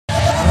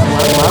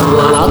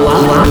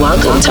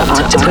Welcome to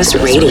Octopus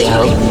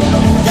Radio.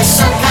 There's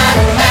some kind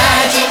of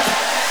magic.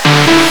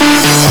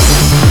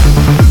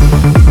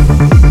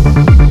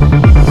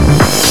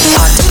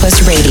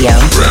 Octopus Radio,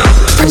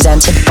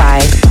 presented by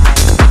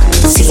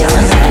Sian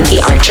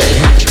The Archer.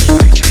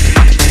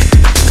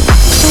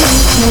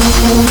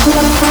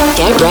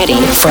 Get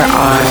ready for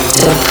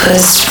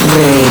Octopus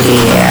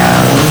Radio.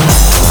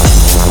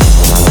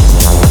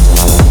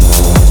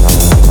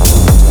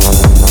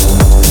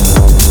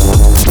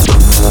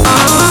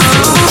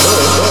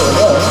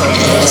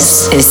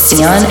 This is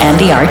Sian and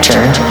the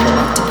Archer.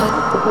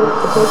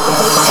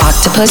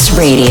 Octopus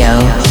Radio.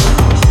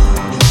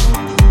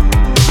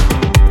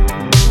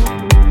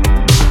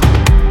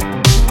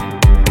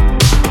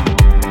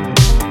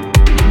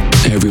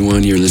 Hey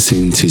everyone, you're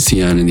listening to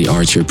Sian and the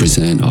Archer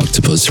present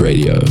Octopus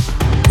Radio.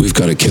 We've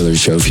got a killer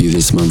show for you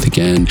this month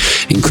again,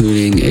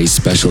 including a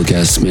special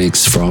guest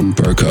mix from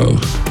Burko.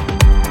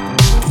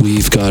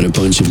 We've got a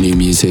bunch of new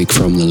music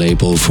from the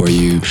label for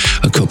you,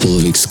 a couple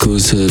of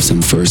exclusives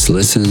and first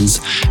listens,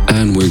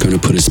 and we're going to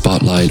put a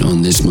spotlight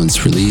on this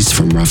month's release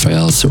from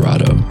Rafael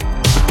Cerato.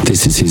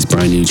 This is his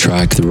brand new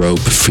track, The Rope,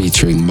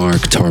 featuring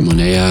Mark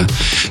Tarmonea,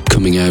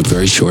 coming out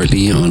very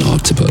shortly on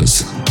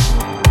Octopus.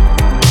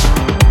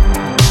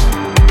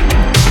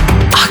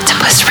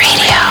 Octopus Radio.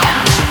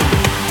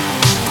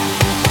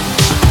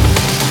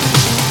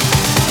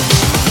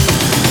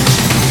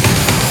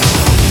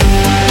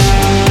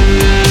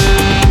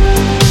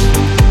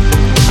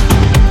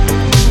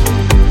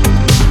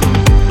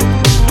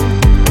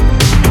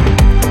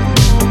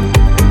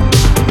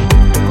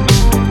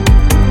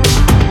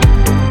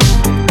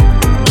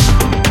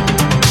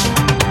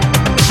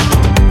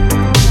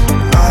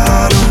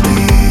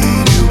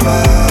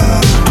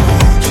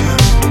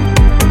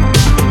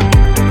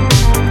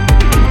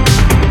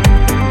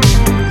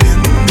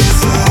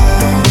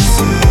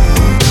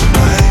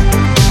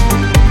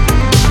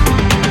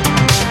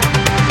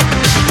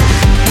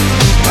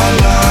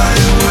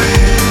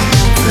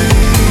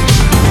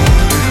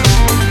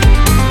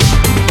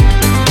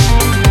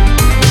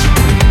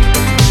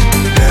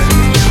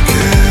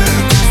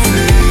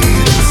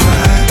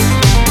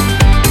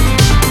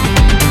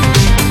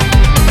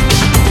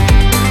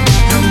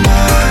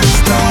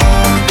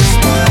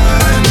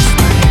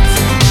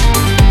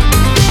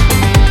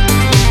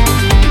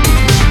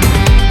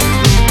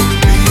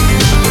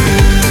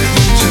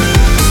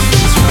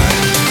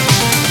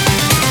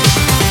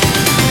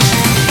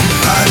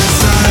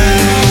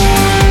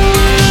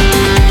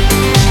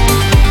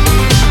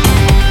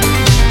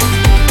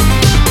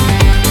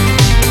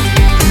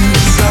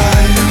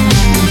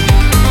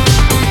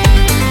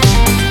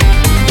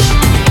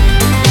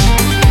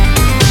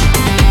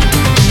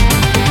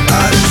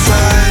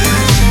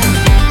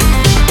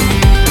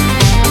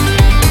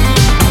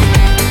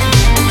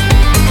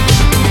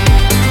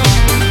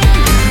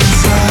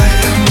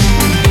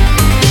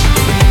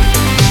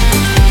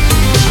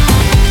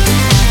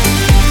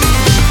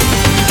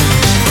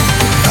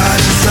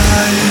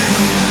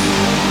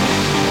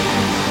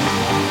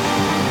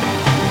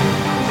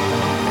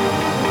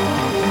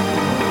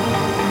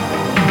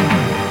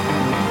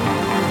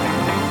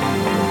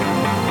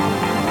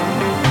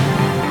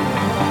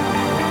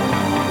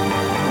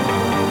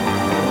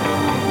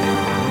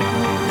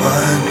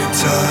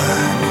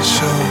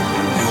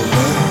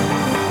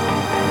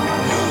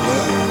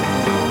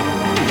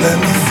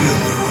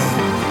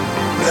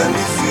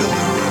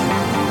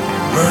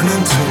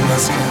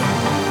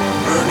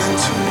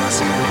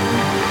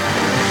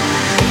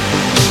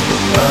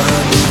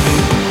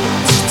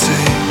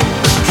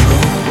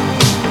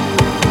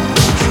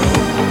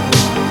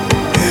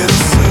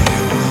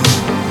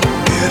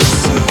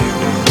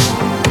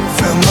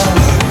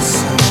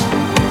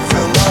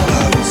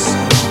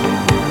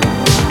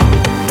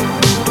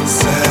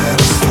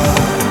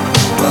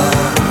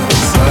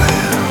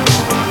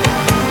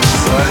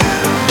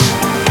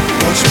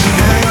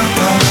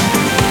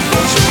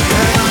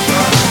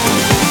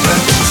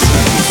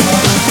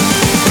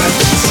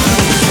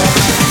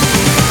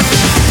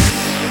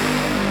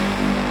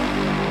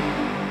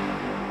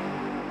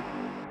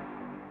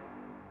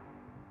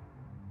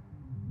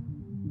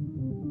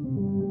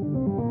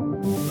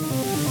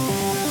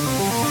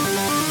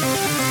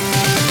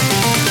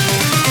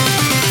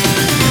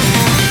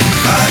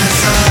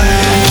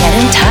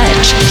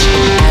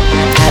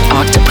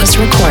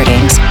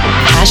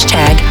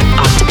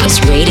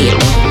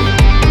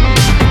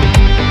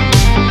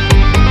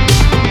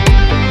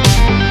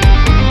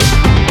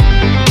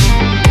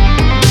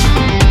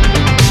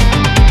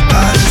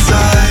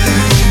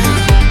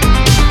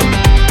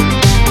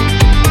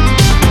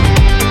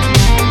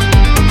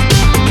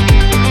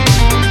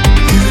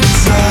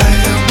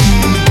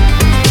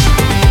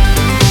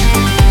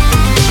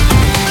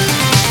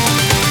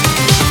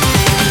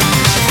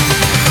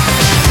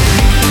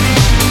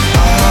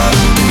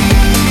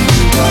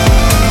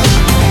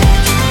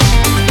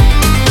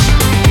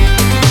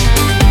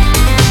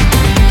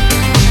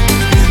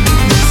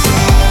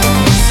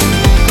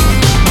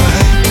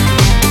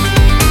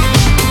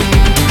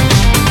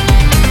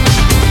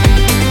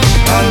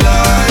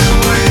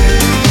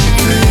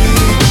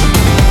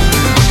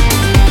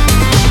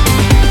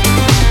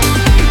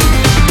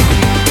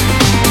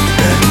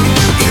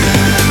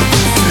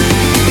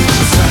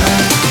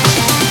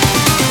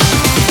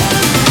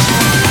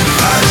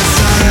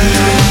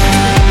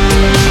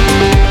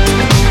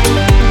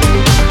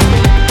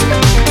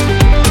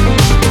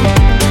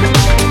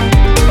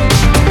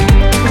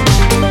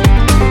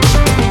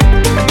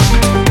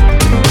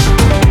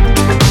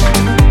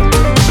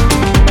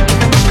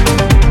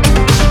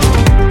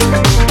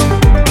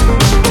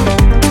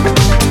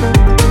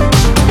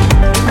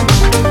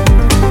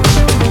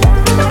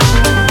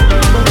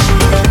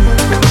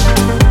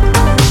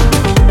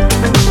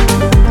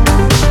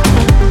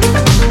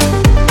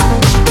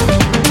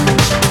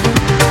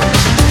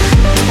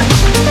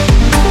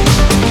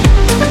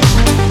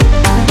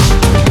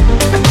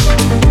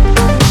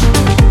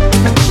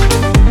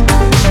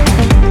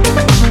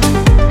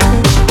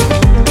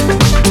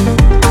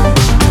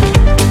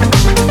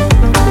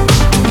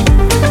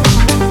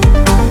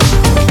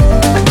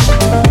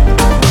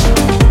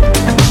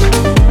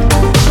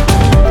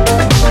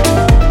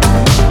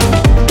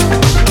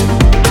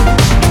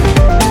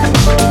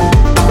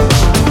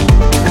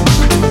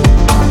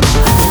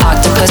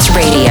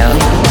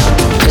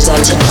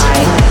 presented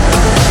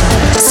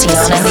by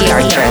Sian The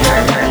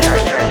Archer.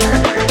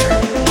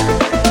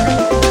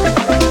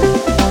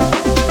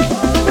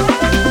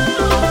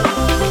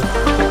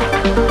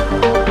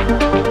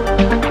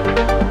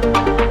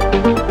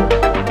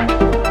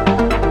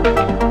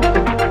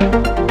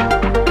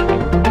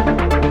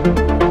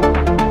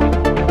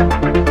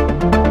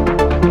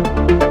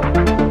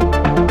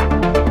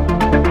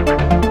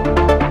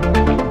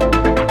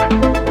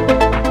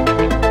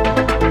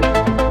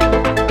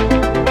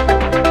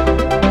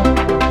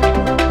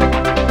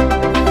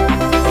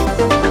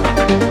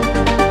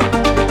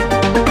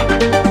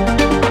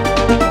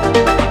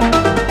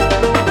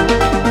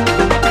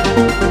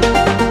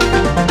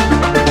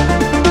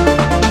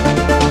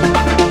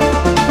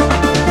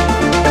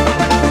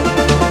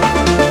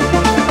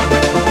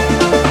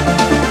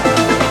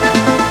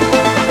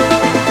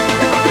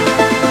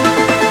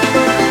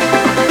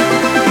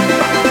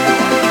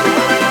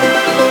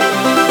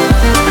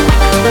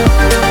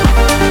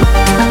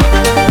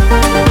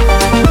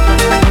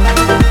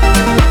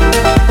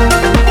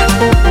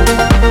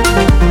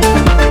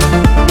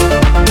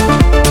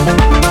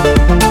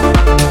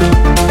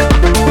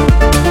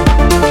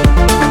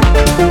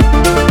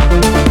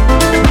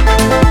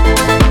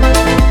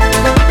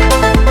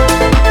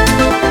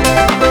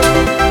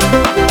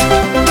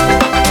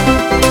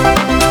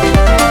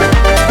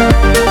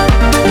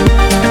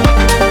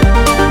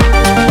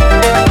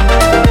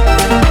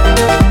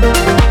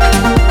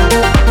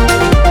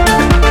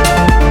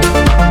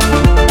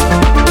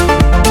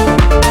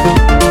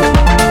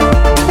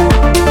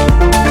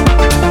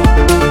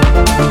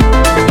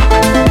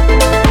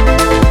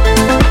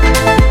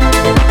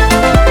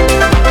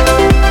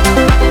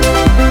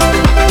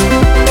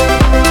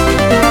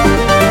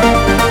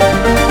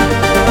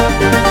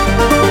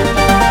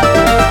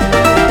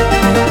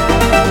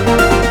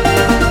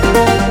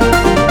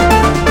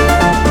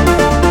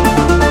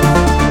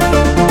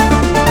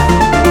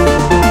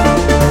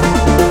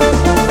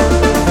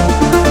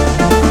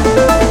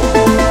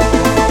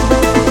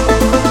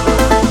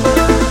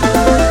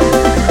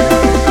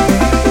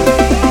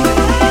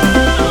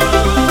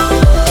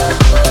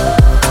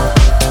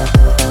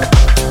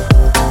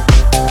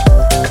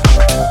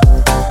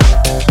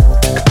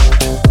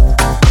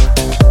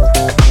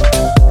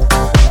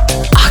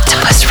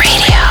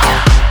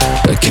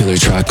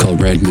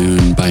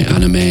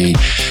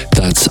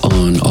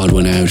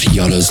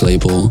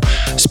 Label.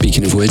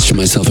 Speaking of which,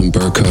 myself and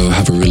Burko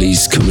have a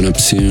release coming up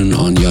soon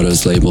on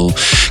Yada's label.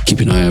 Keep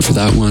an eye out for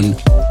that one.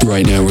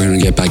 Right now we're going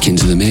to get back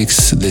into the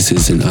mix. This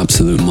is an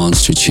absolute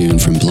monster tune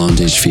from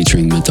Blondish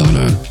featuring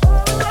Madonna.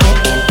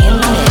 In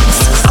the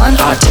mix on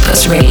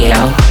Octopus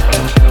Radio.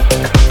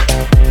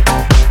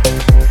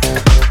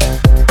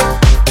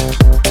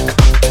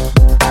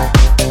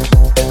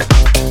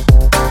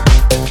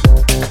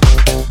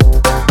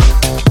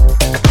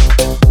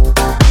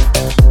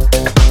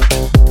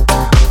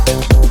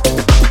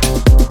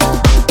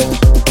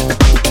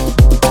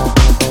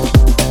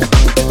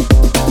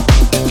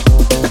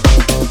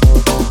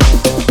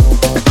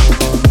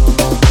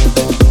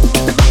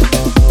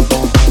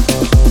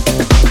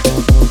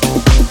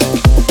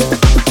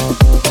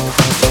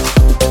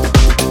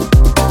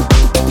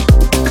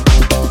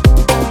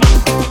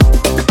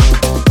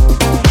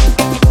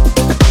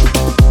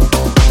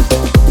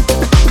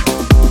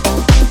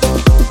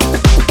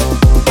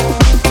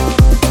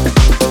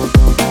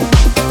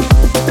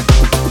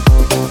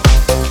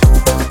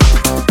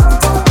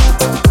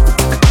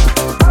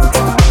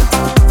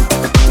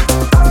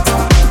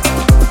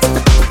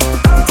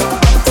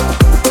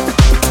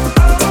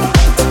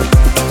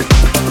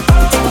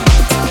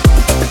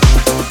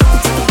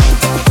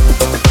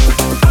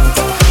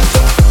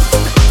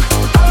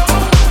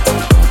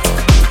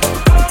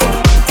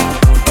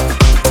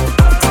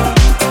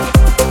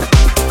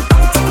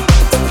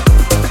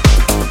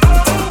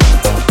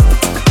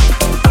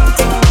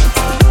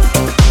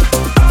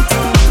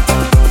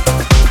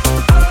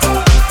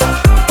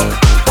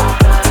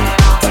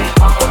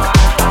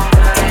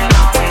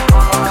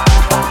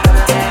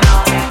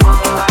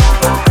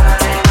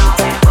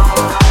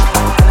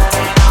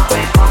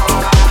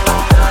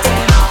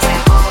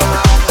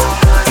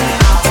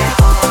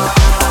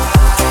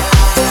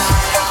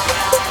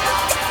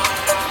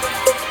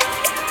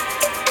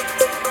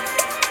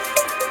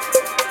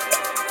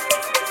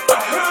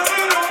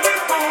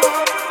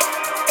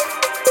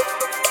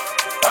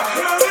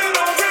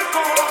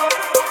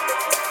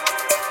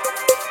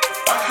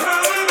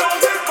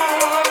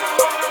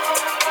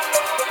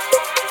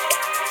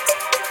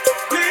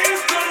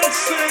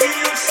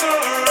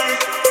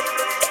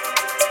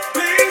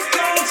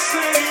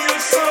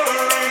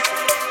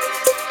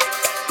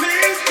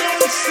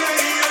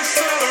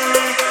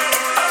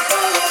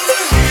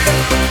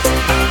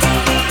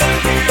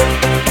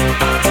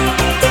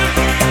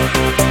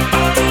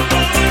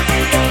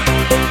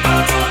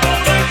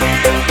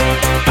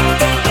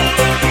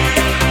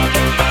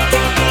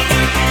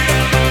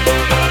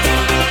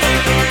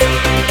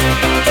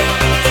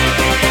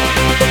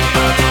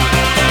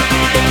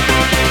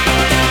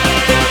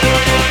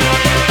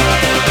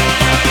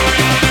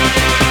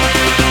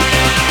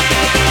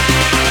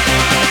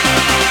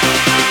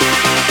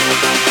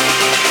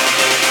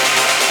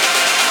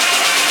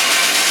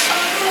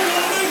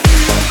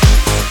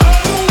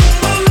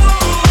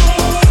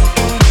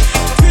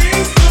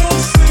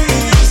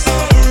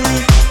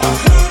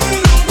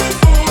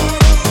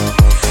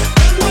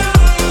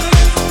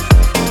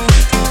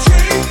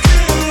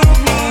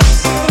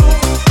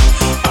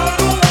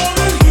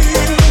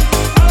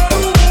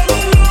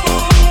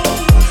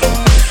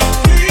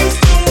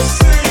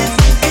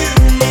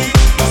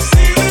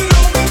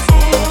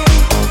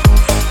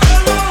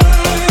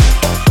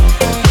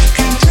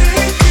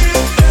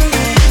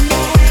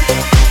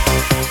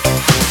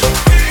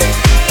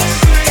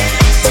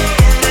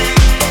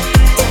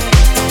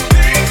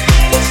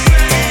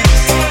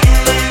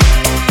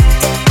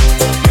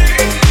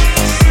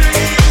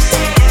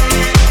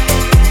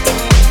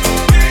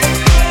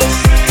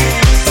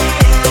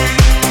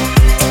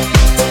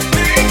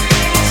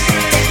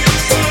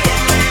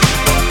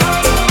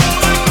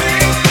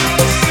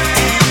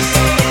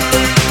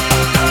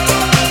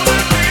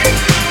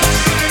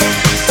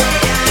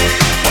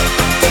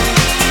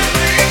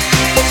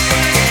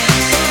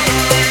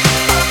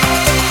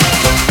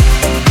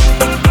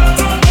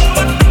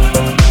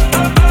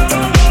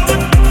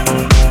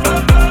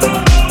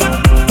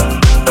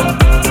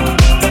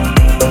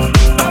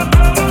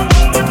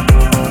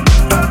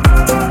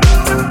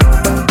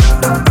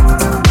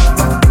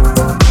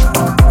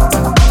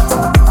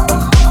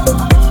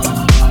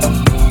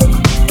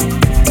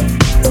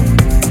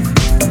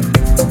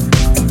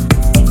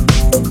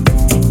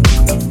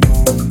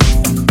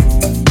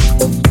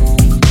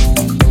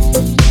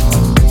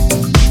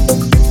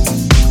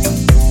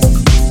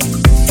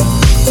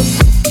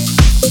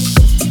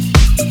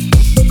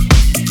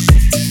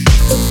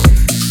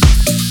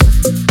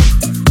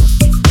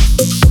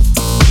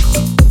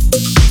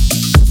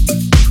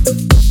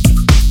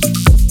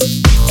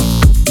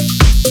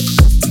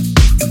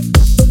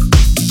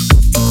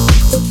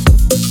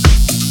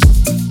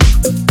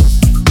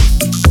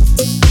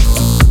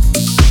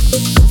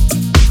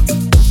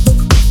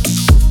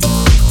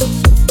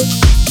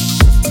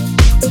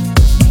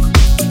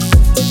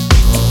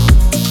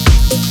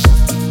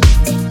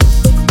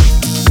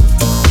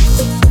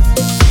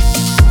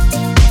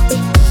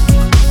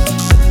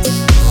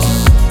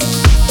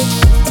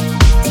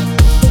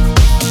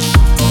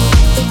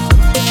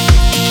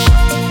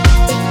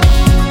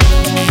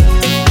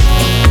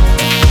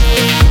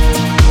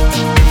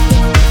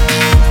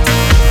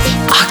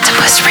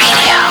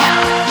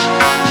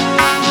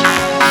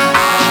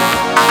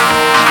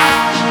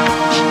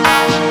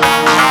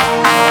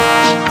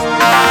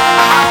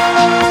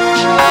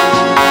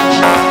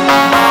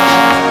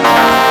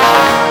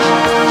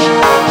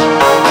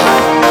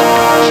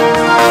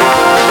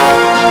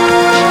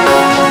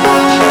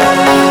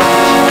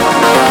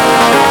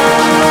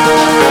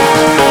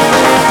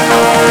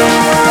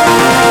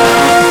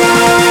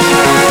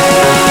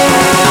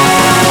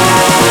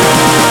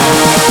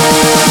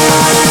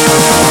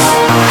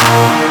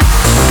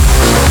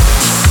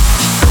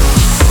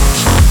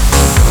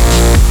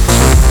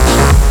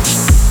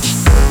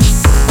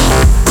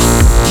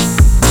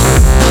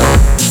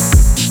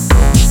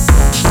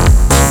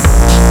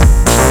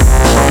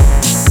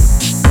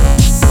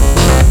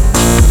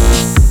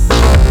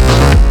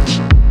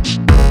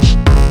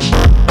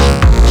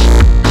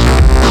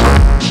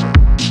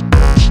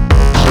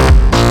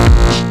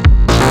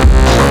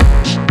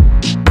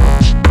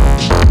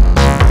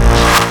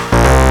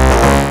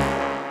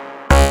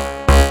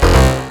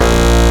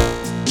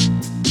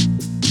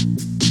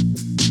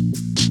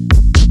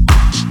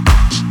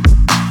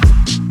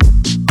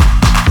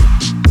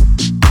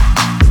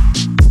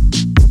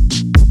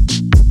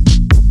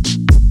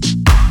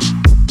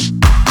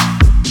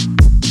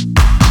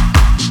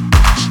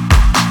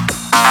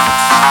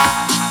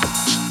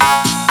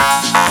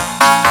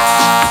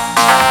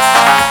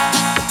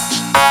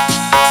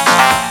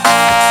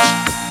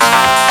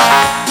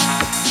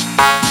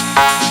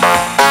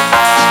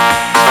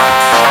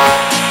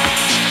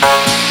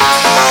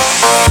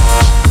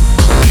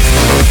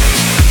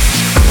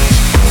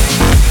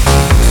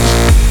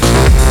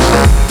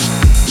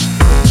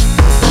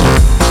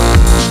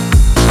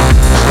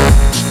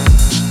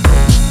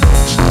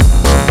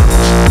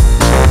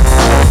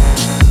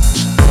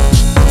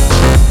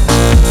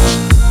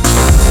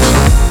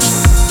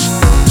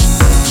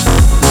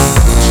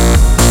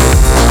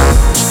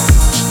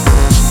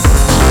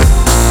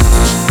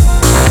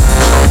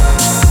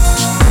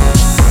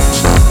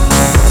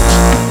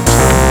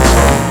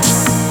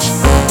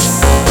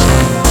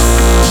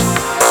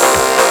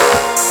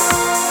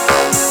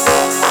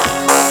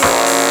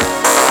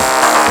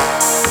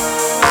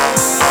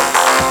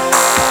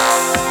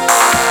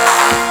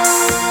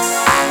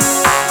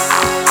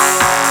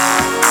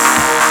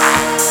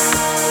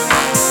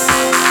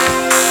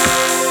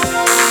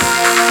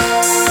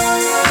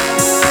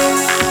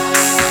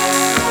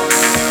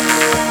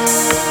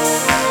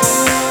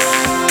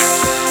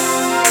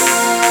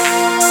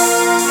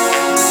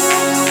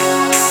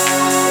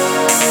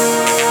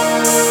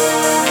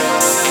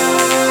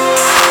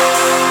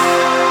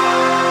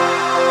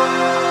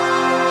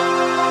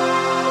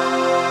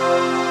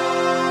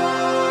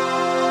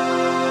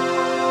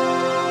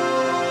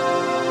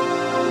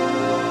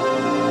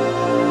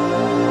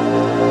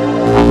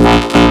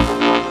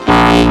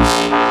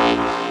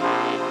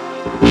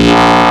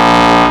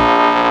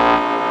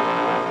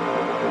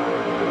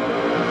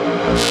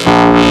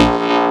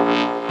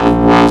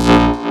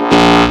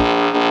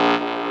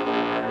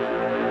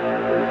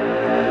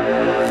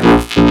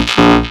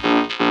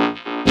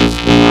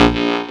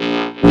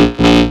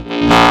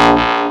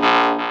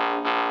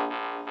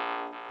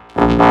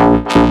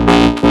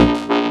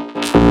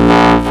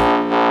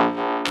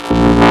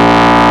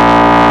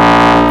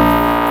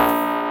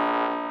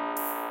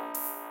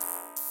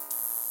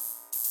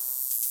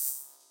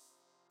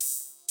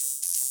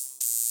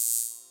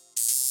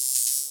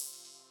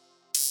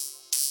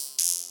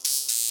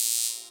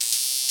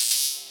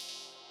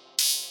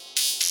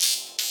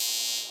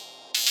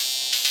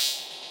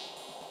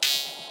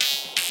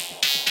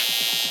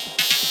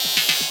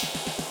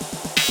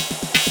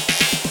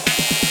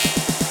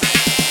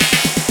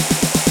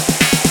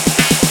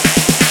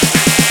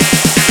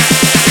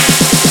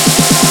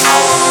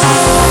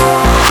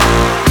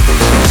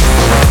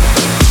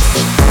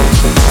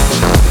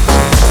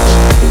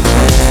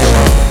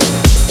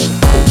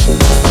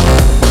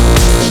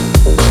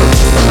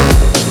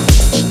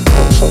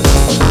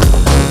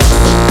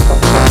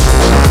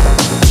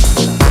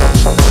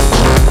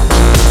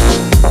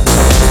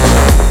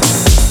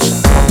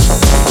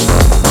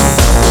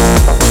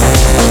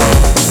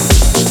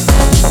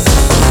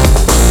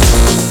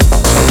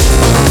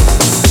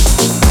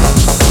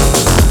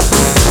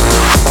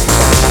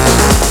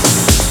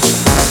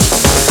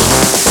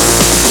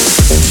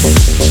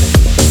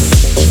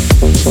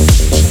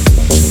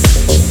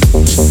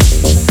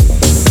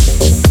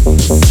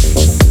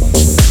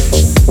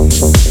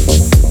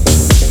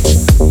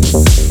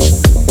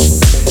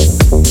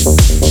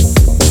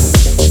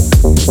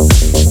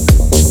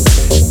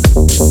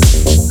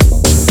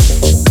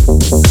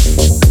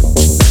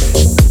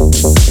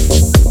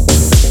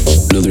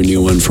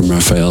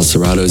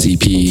 Cerato's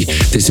EP.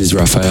 This is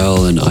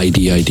Raphael and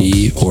ID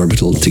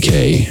ID-Orbital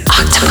Decay.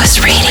 Octopus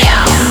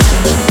Radio.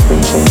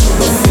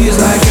 Feels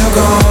like you're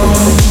gone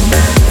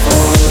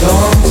for a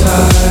long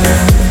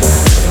time.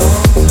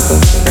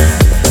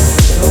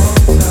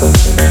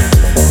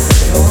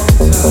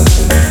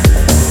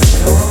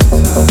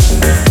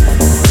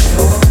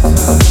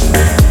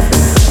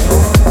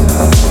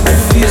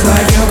 Feels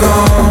like you're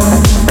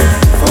gone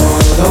for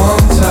a long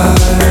time.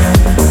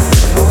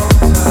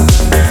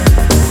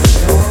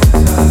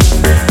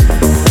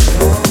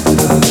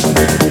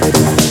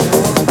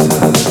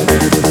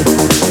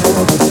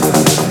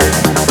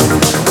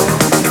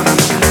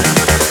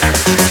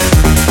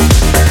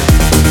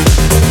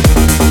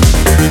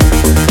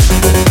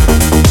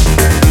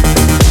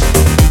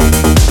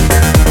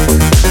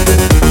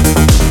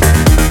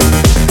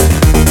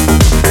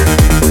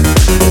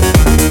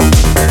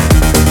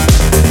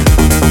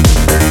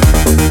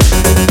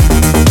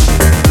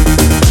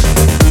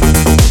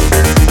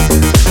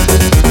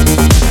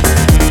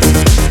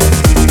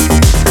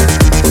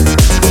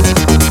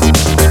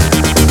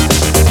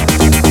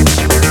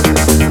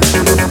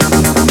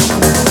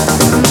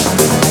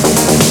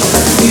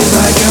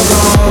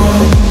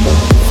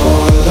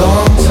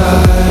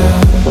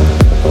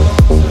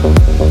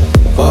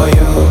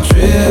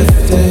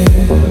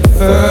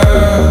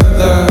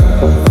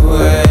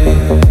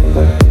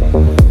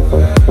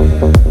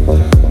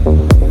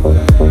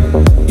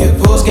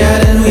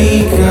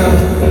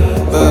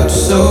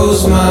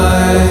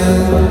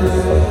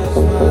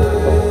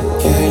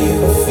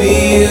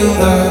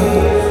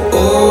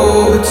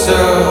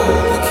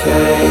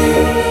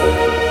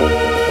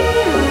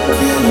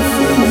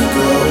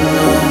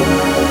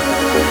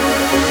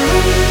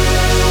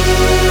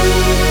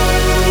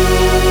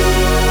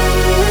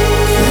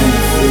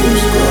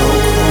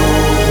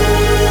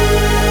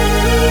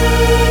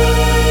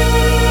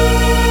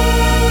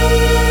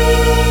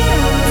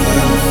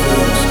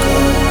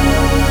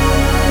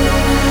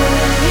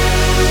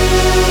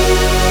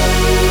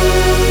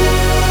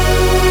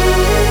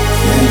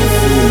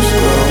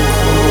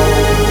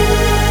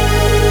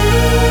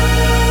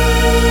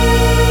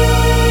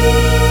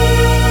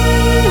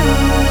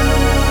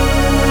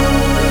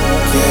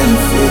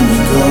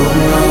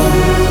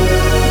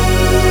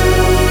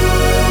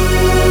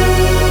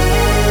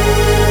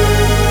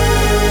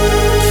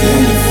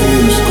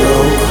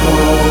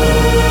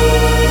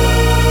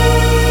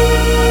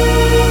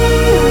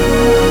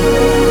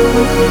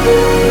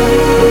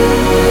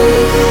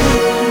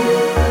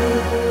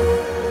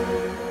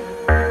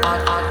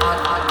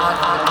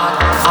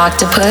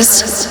 Octopus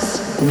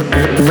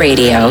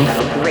Radio.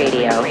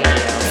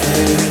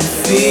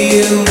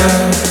 Feel the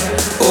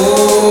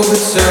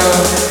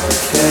overture.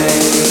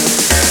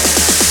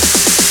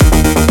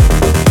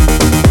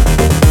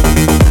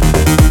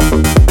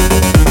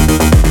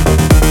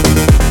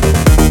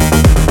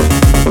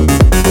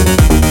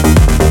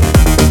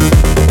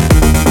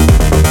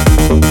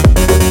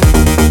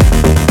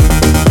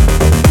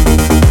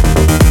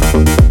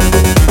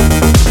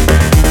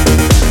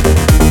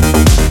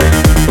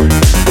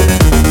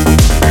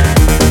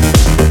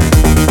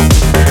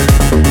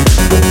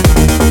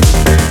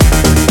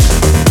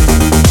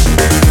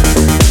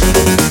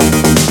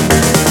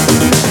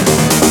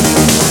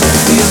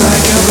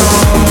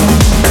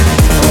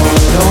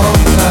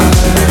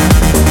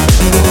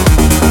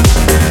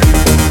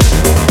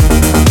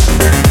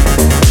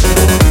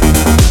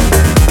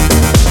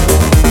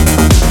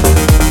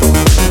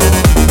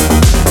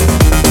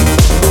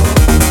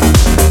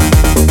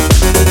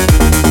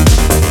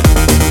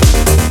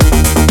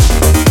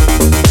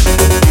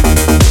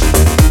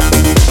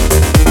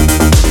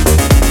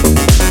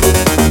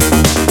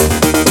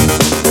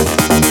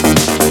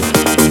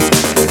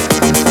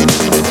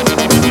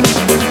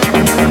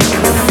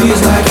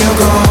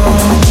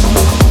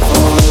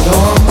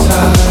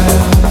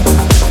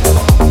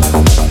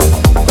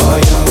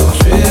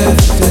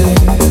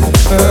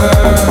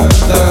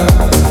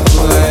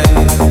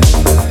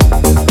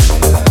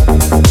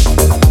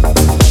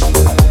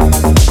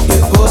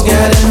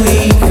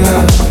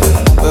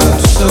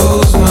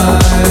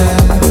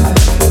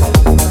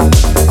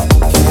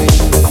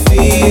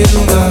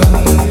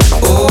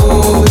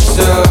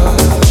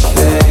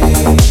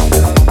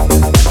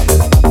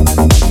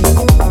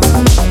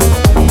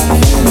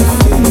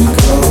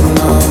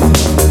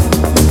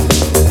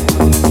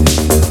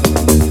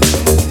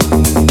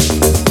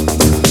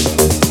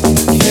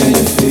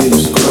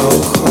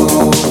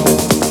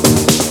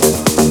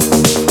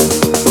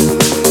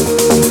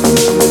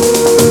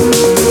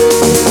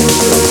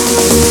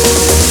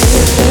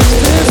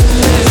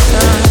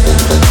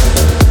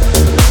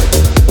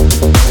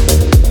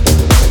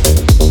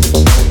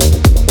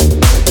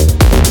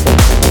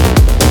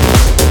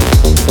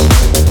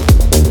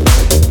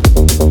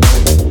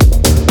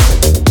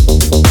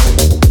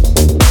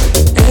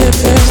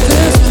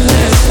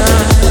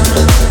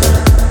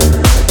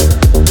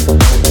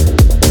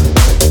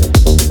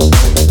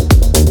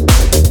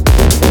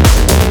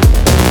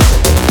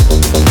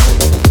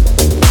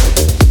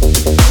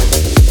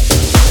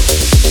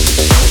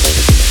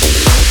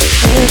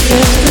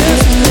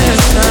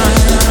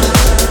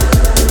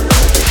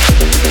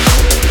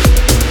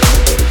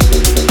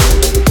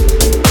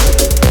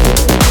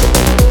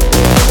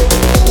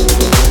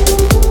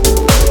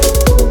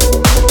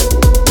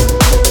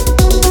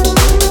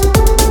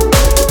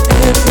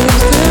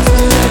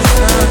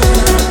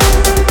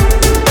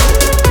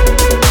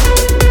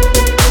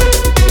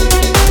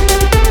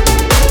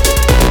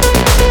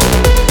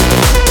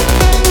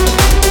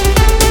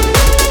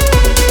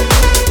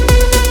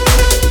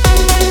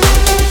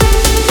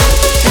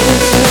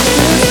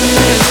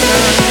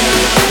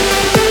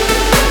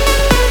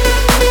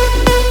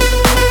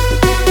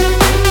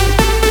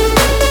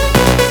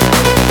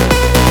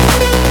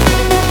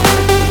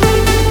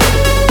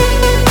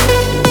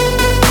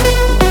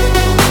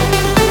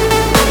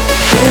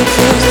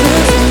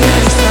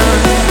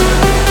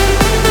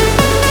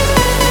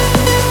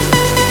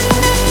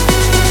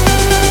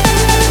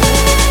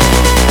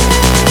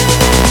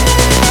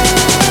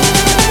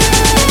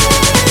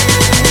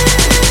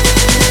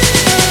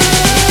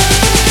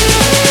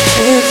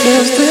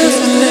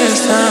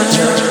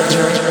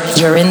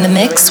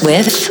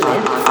 with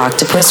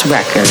Octopus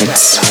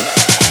Records.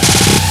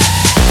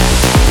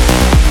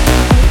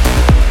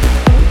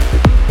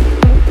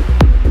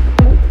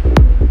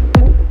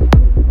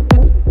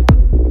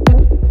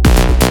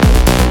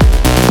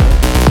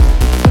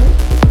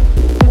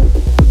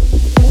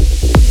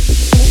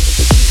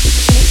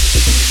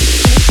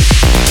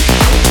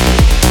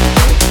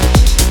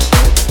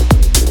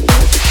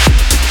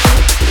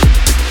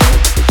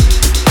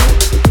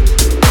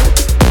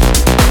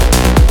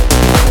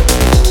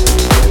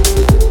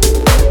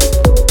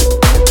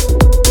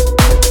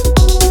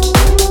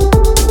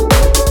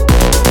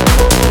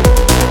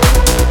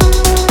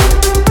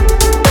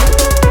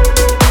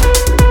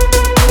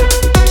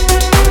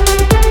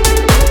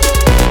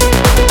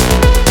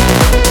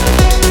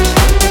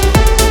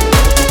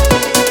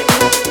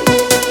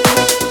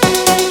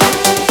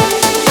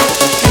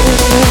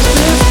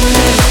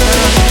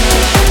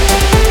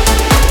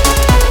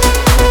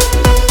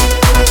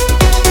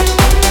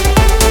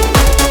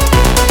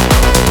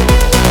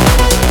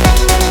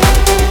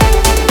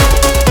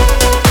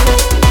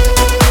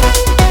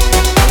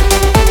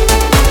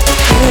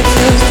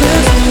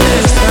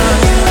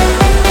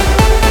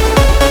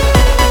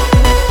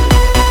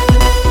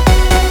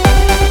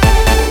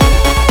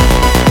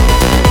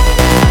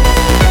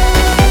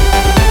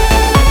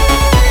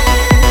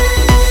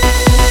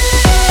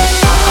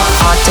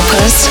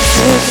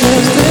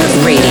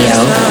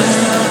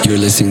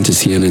 To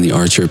Sian The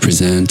Archer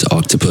present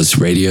Octopus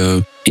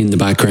Radio. In the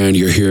background,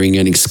 you're hearing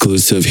an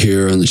exclusive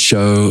here on the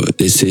show.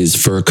 This is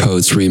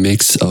Furcoat's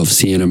remix of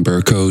Sian and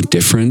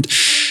Burko-Different,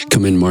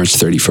 coming March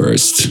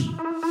 31st.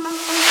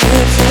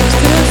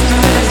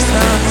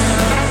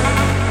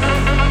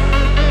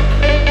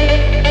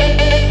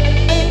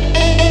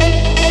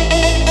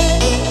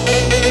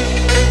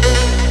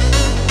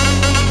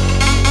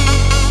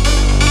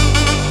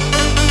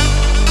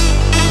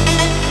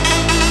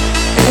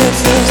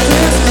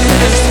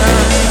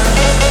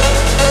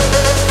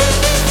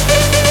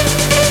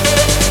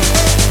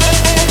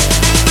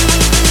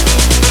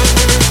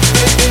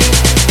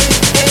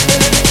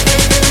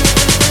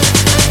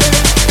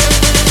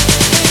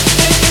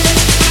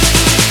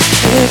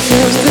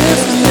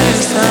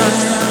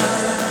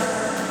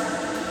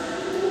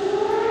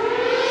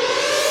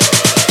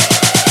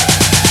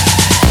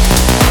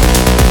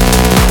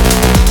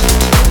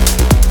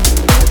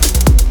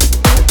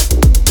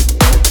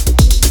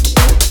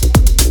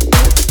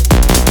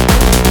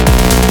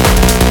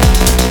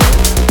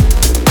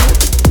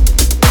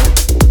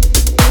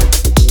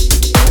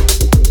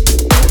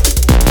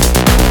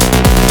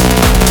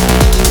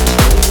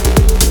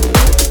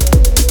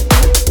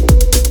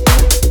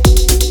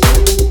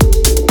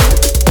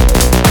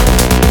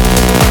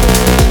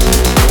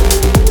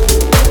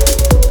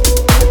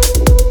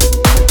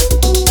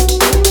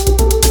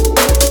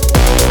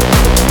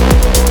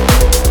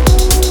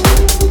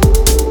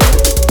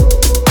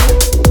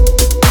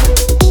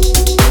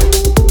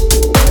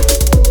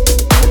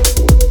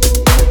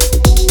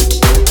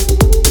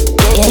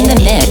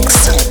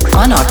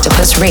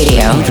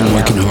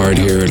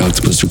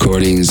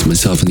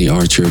 Myself and The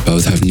Archer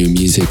both have new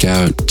music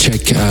out.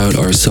 Check out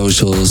our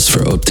socials for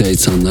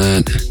updates on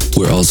that.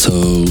 We're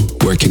also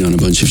working on a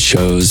bunch of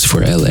shows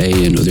for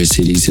LA and other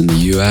cities in the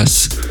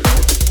US.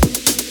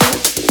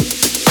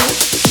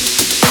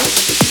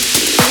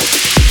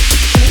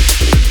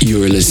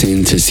 You are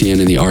listening to Sian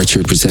and The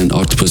Archer present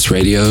Octopus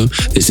Radio.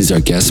 This is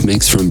our guest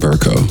mix from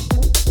Burko.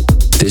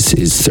 This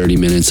is 30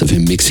 minutes of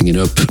him mixing it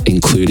up,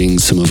 including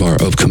some of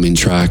our upcoming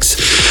tracks.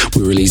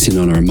 We're releasing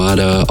on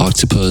Armada,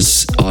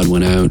 Octopus, Odd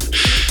One Out,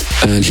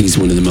 and he's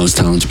one of the most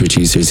talented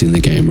producers in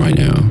the game right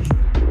now.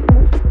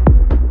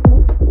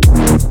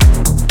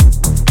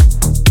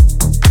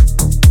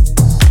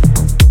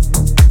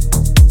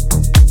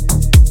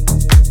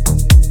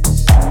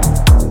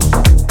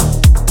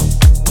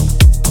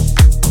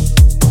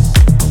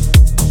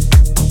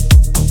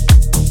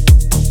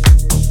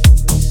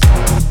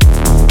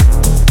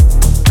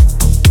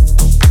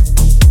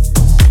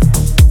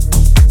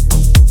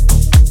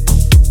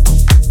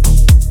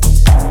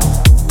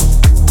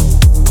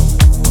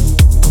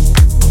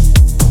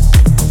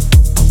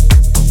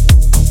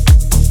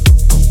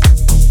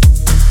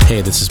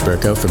 This is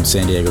Burko from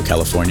San Diego,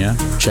 California.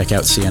 Check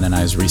out Sian and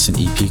I's recent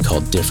EP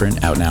called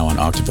Different, out now on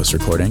Octopus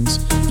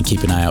Recordings, and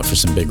keep an eye out for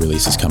some big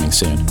releases coming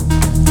soon.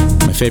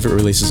 My favorite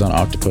releases on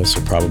Octopus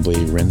are probably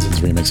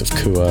Rinzen's remix of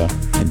Kua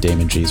and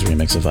Damon G's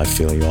remix of I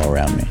Feel You All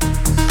Around Me.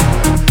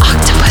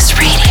 Octopus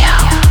Radio.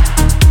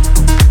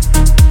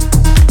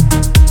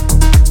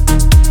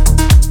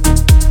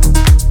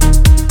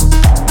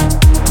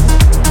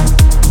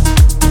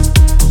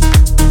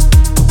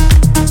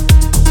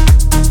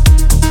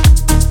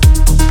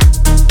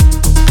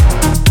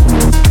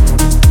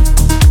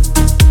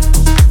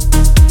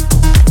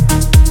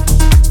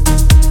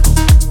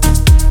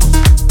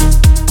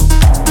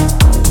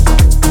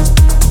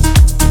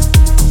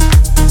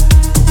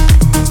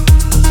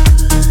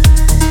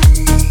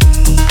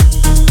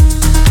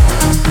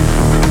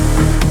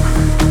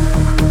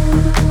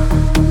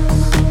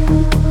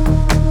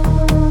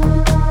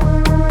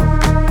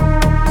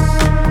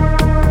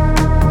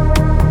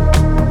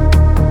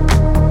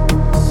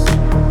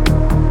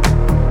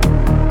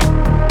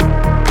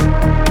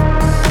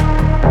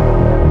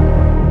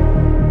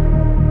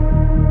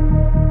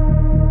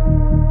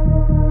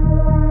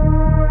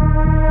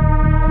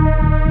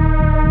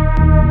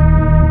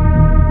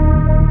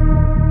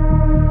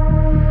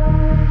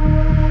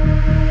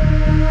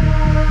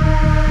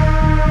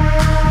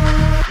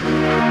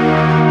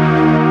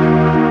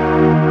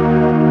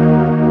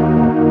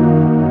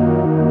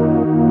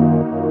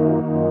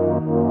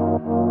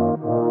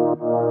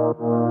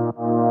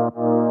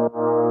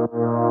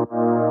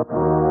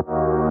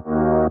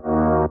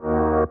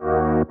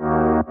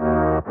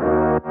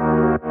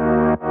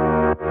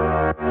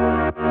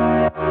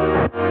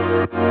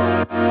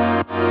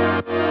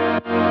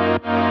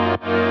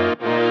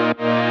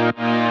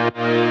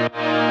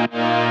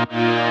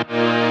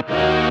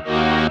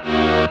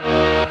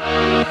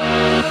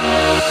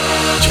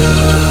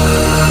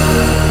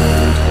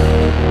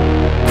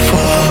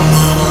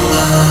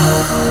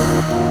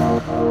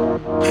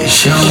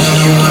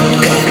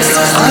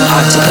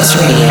 Octopus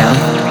Radio.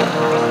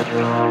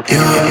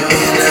 You're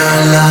in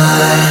our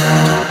light,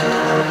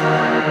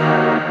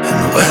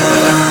 and when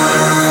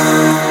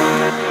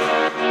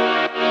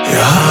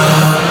your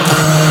heart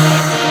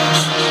burns,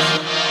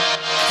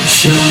 you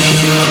show me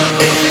you're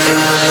in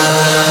our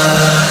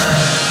light.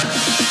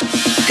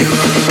 You're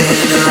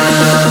in our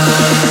light.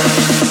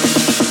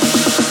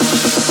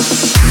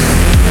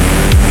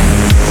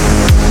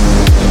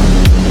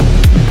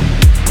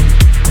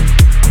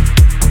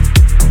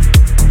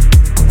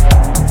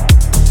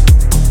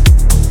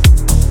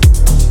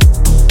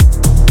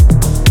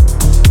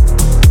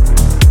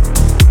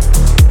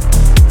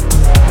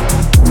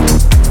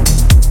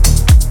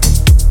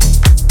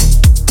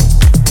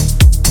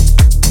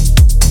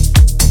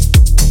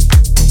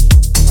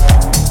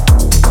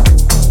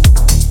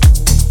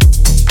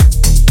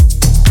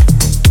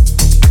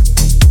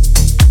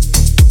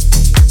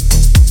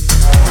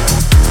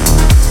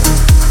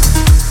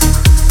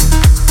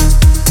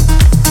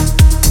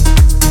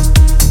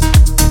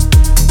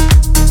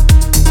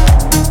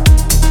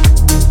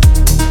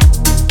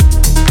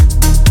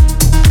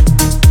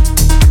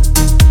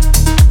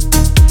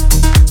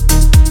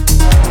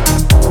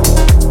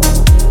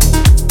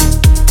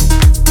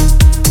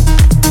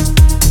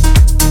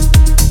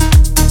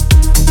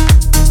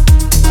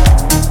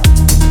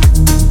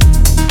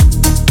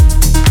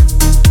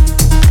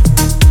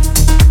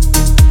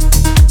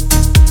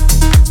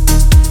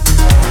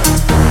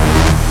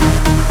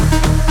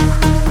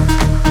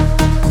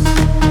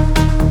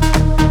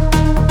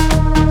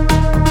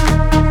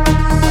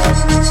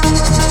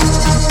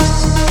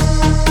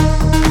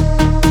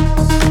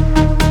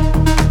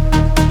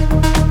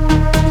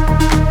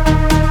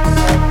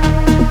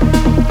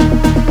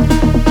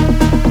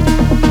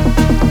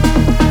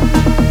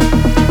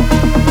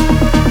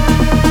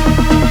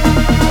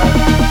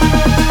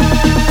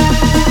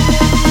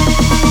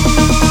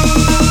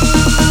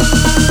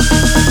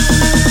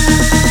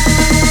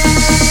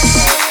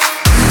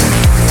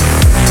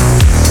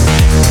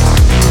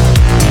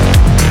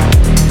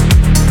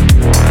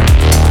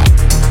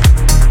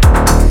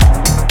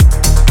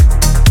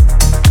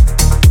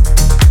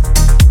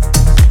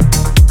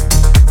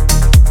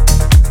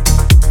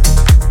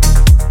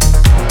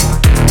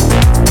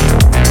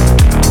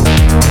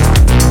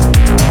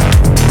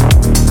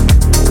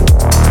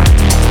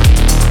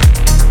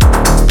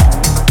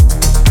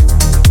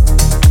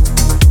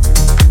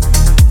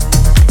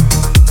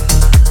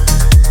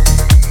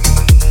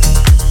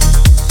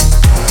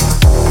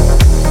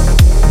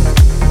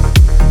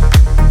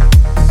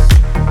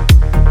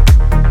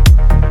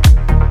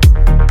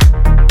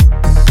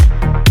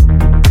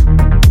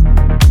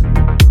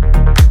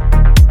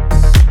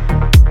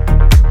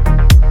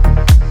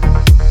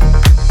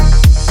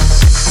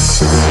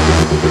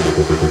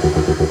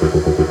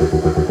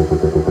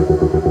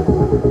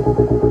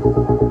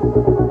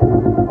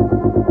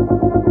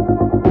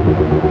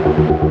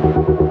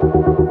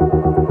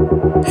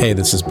 Hey,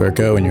 this is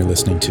Burko, and you're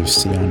listening to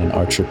Sian The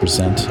Archer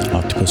present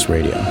Octopus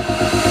Radio.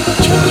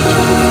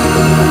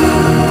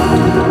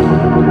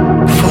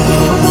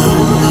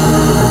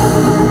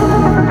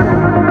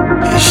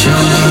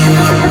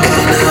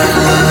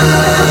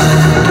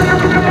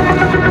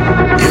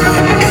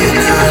 You're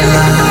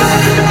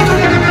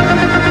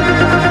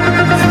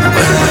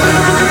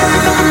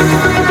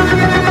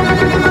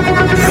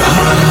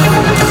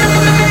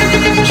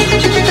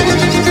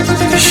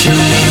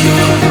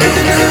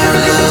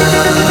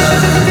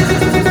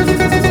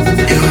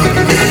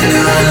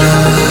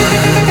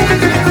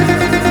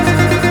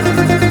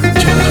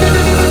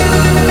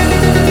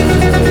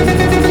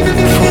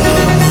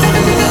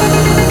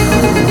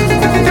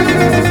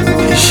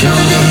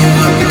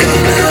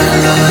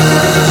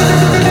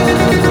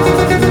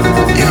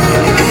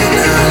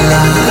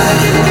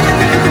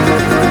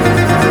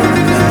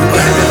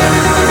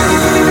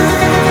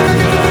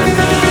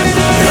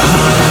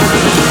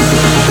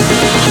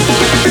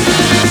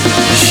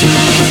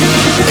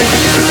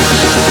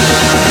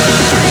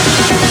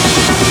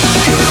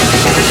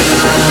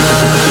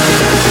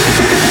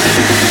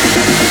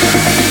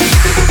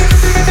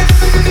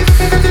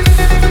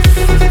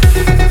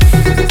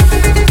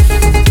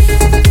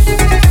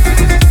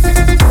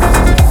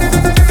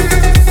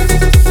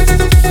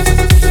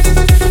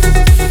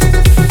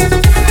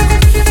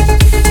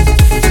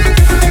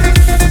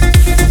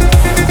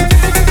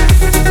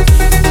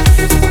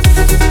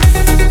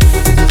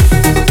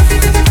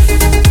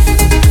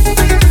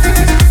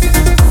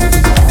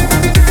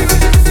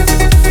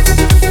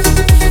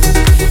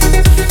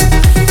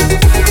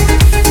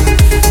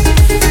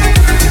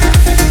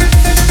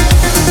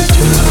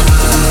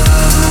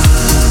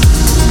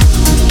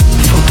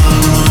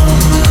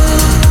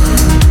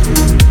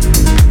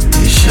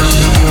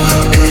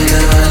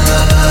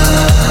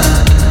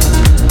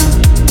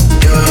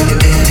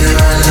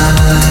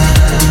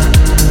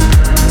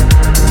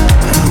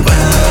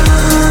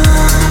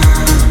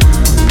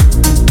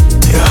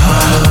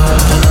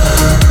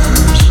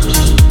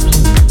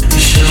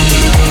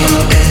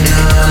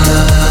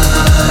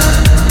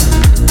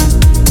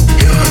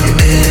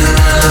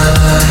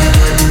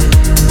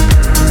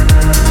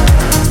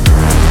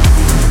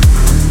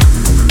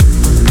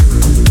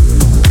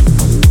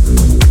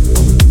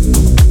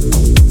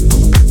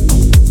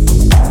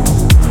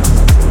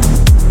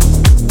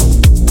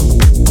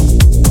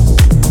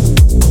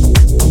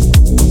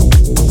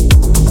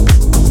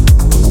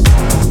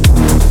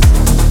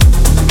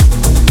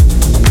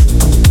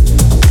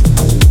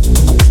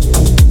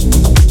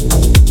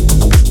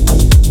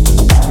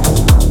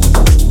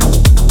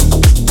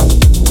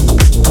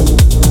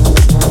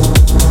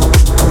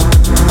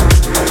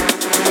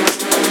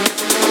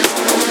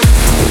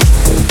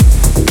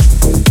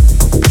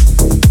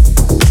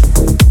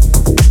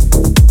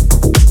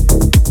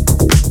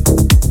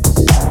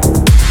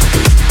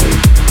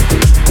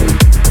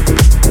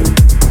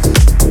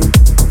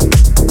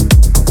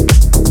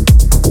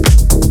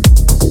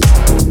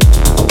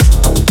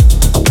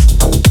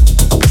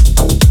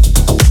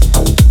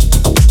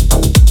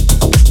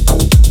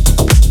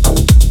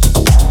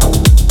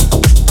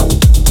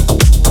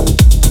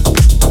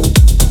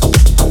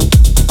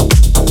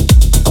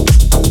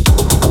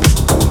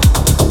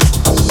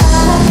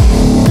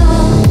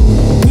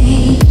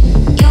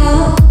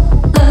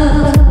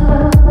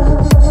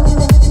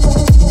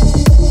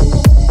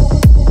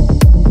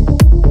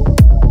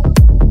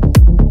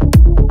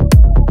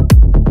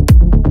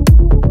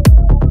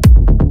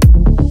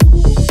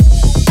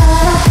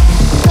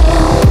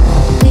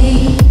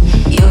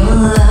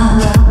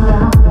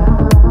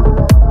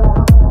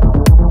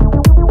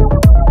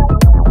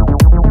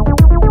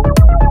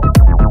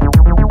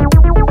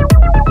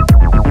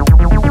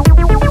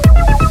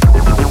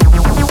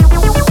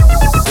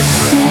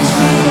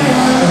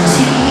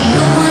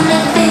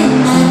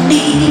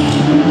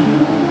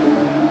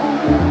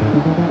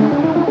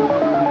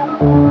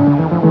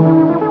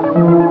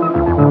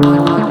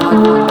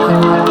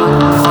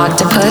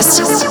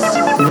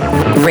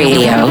Octopus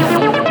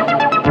Radio.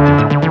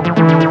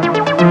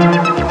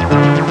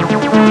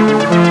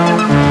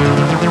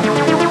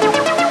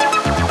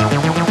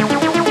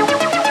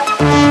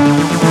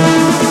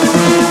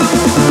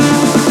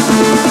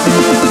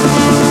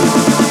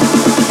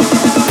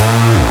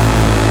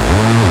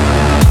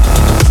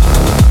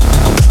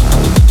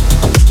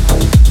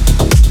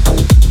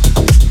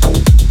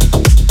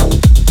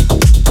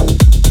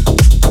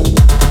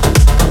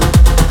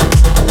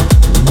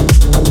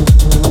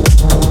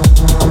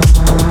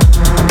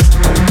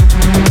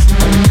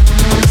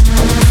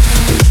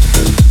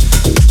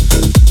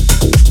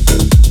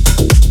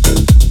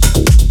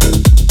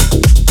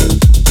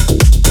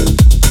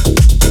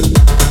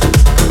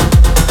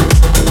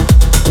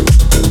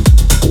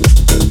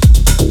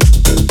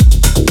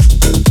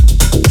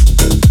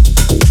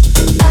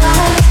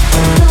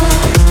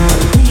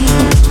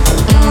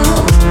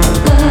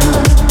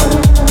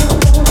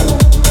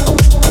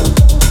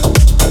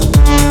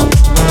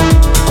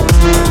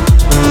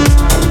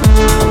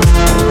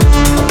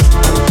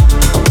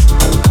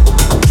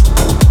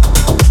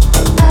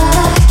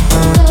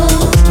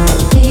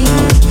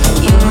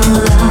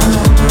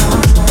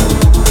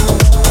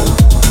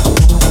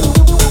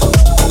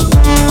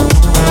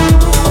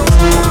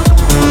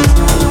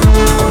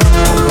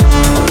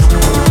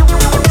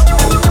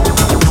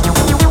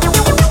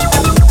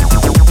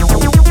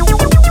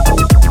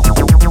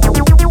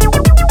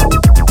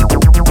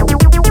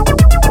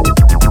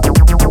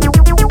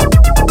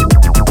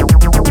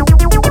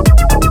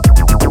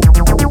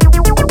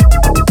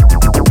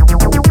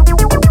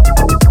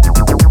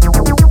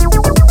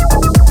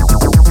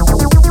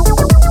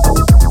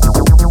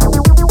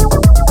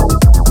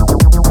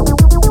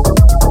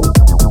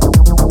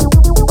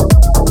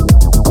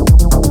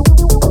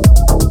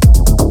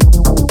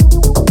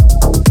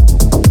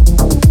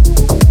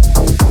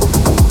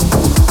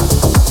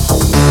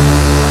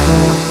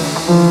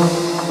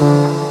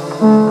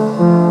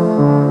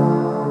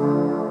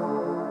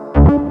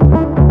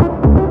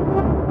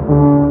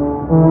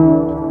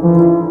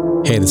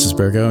 This is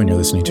Burko, and you're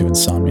listening to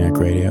Insomniac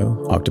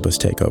Radio, Octopus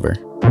Takeover.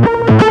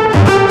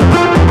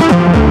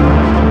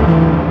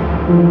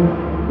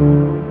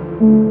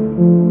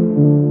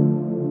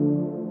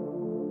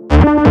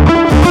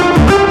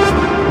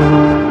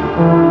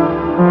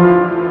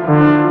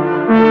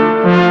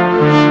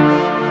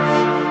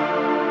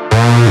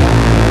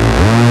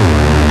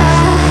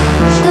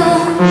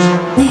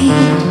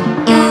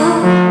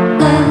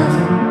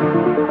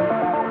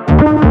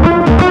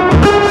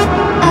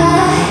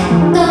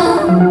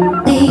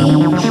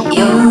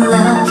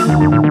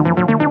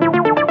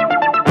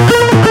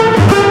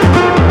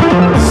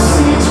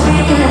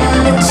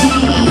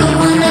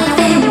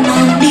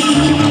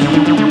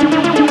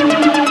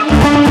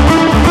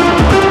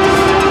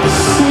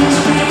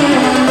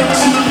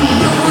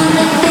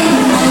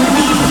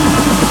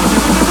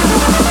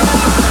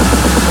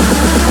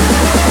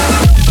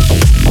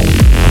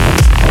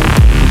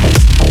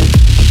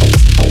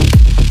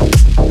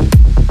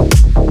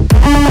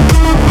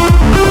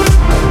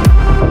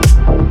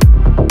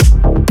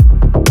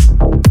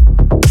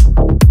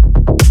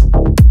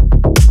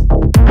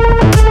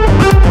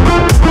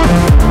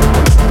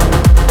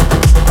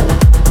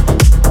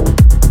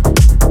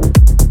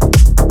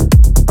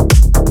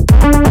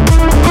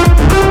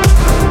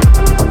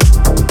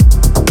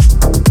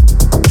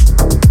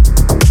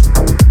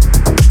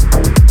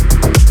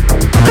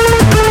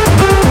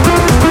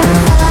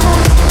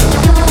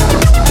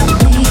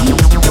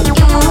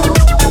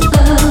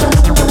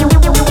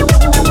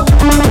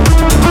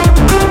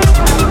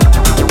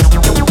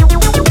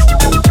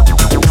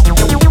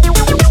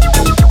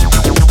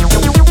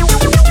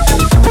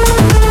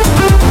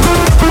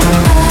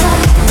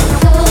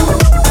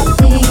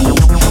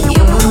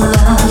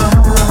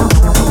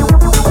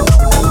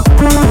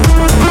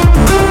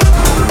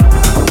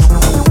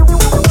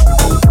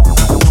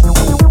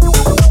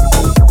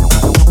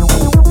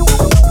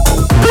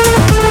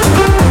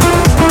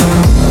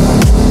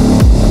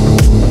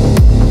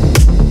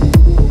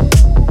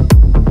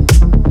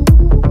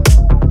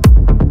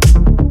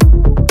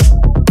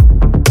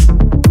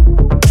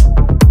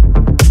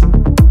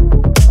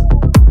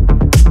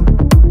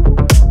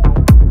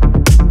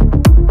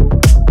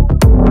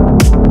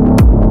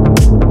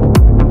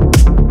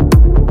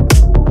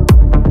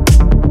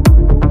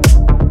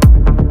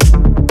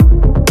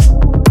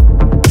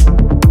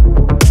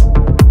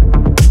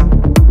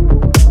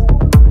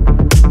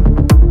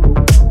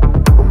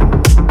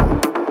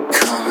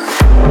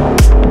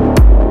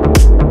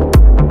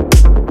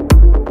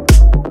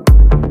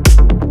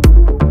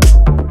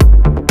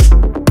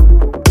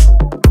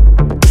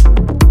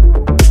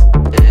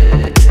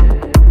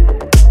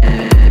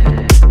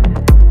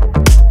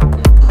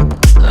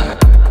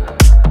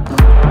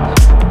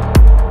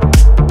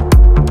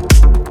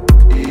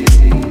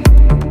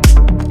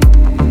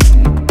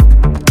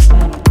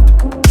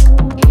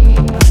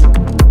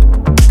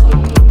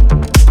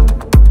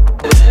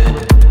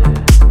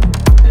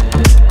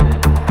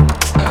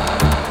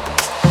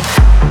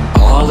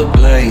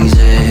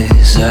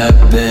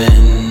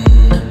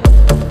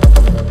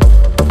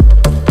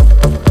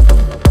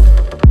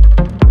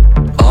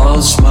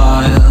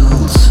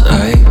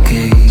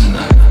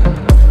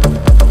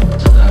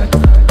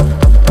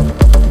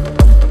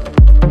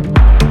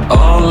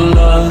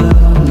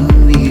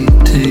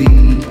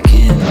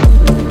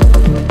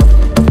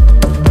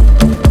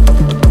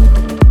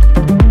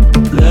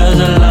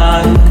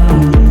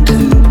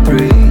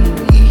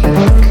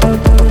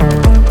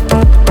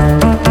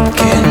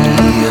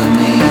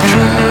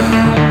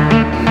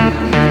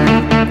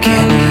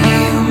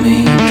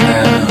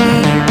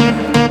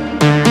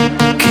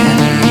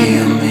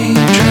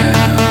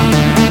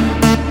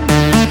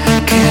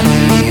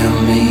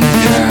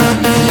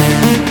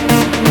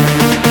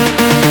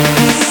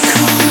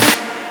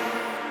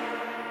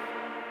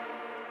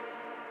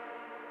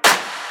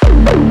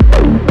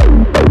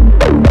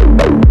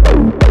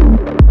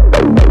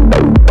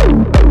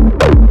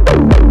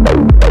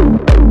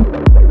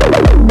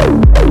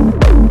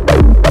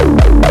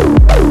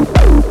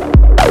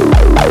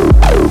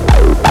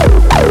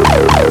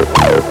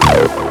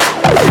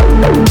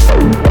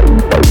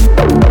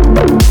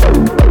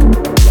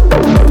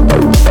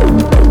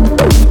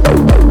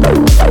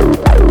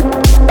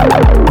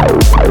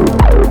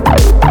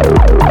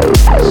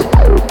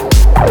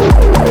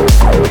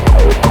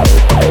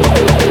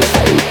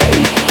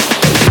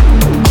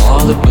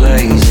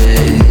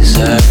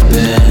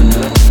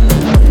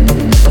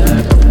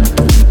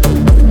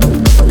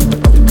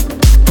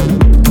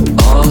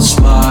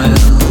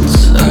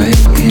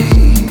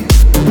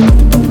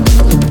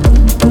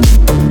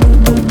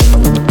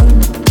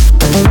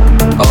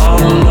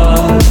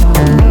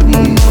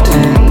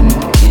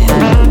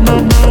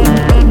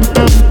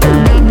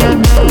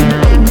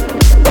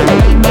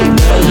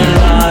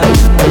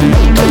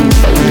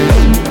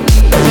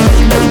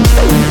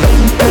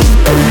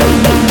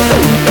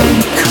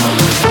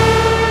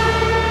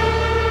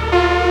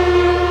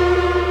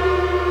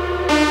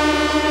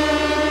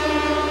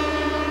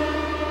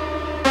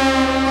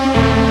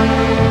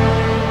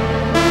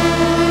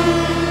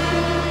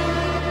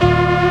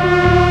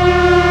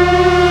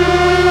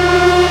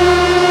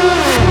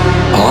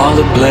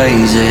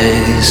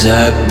 phrases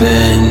I've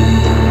been.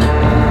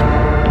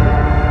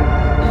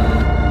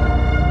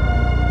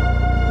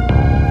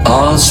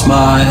 All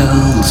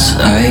smiles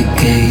I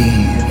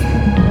gave.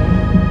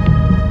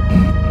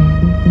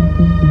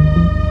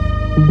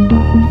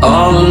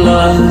 All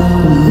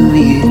love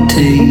you've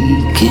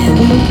taken.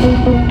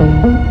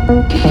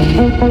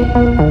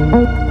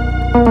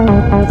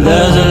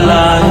 There's a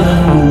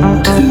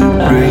line to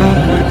break.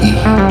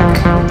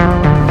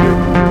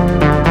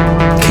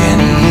 Can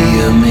you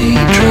hear me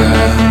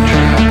drown?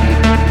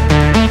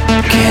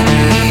 Can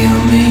you hear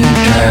me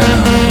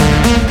drown?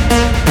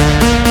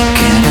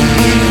 Can you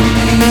hear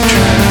me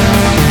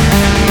drown?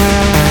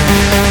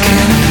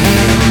 Can you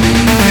hear me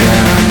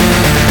drown?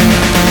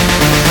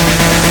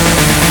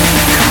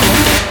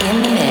 In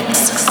the mix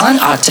on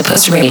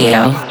Octopus Radio.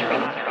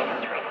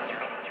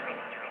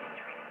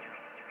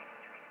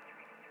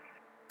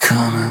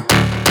 Coming.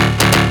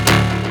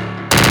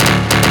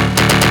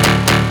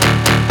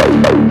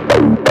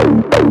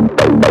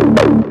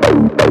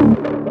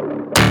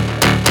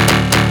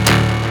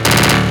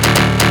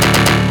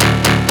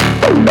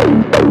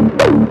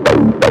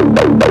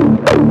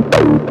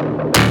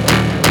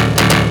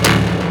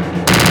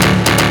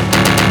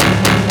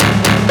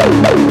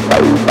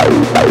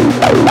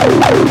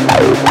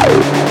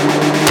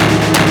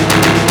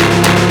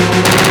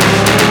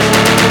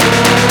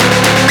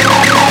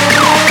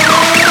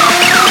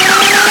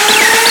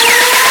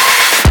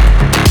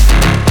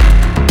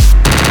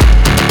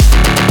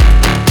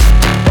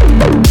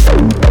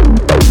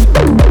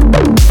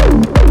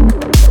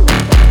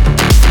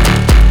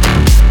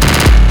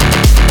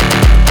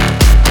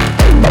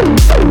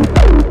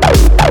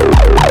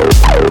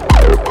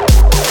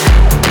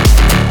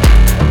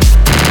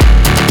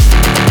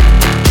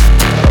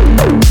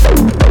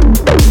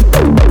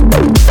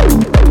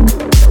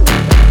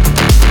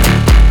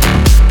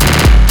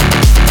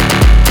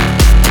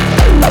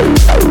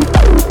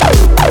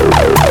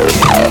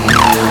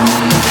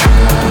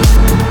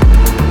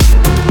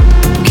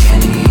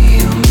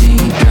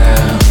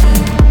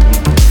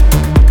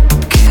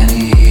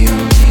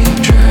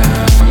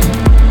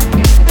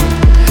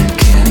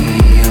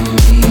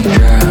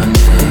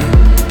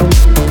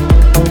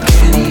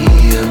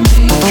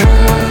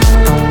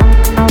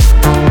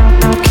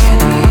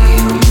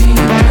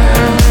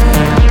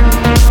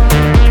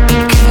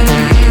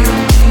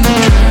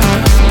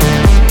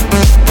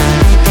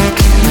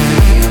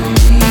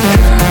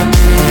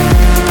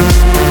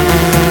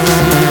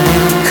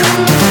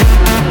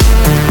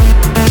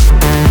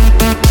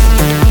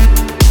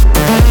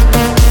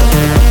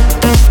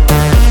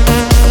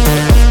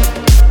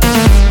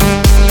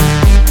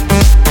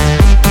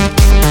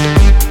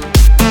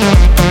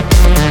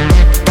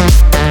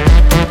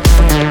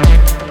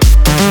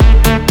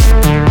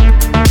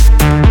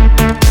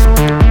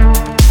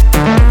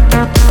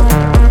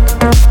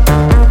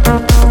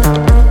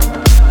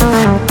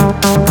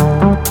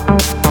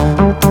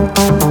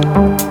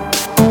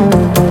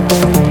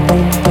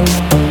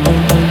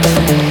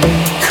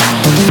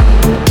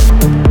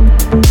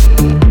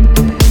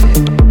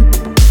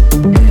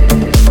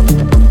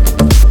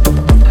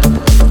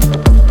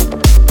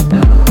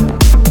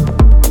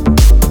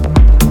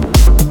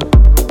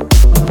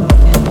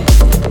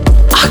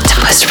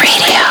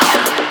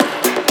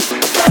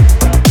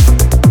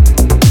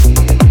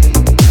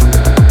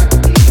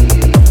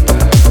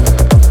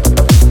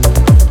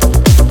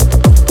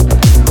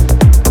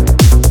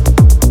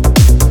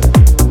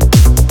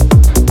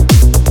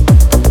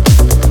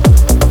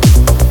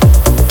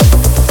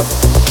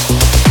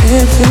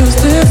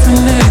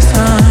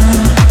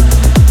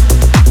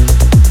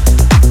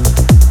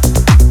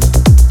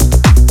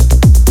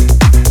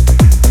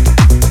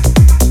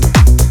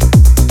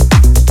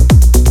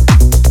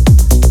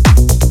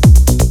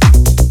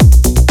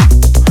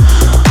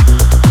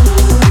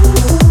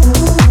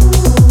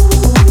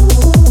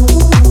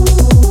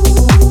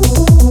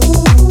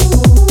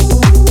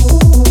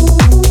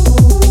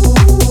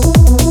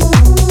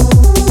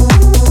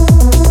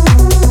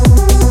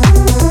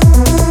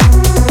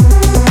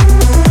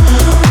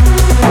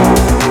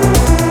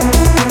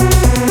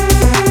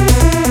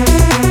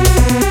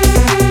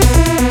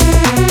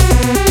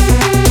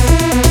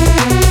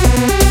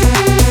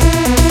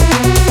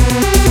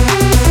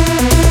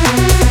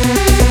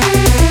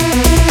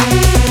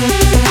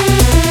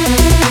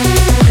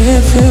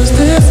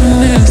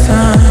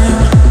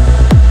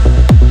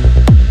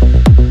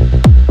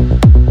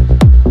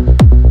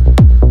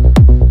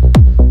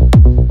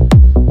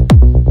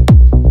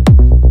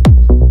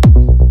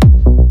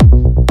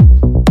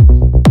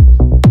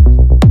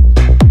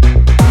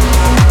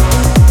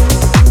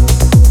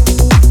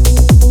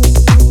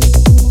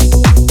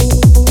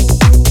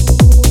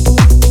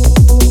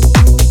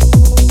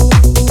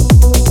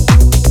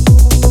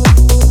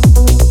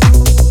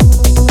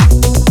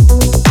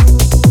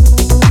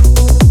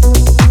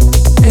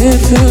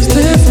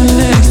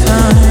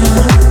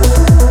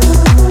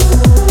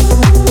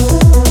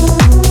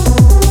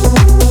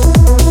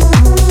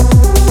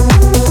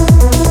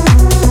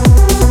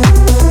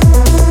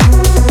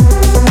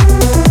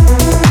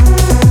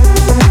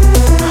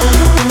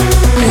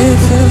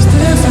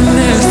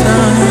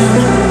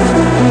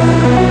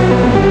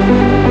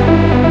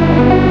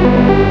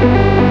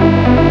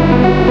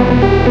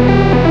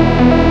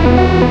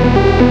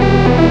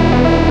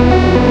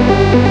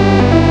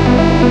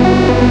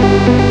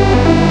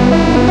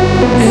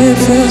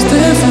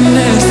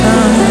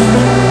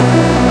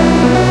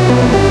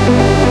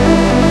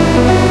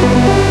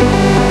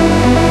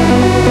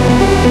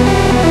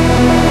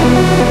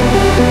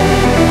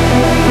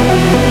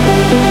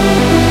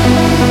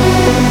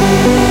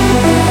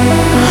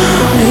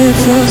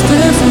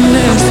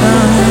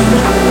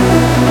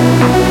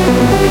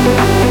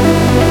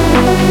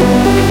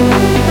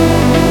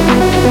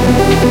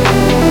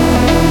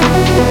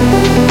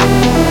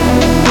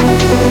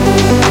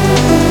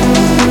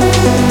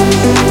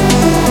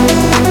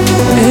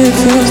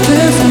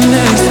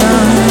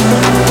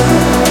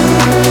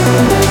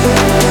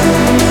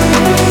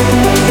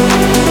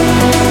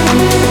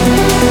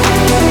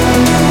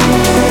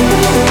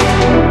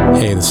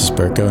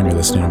 Burko, and you're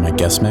listening to my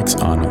guest mix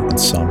on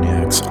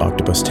Insomniac's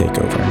Octopus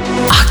Takeover.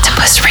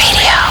 Octopus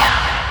Radio.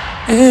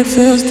 It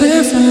feels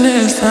different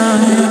this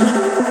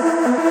time.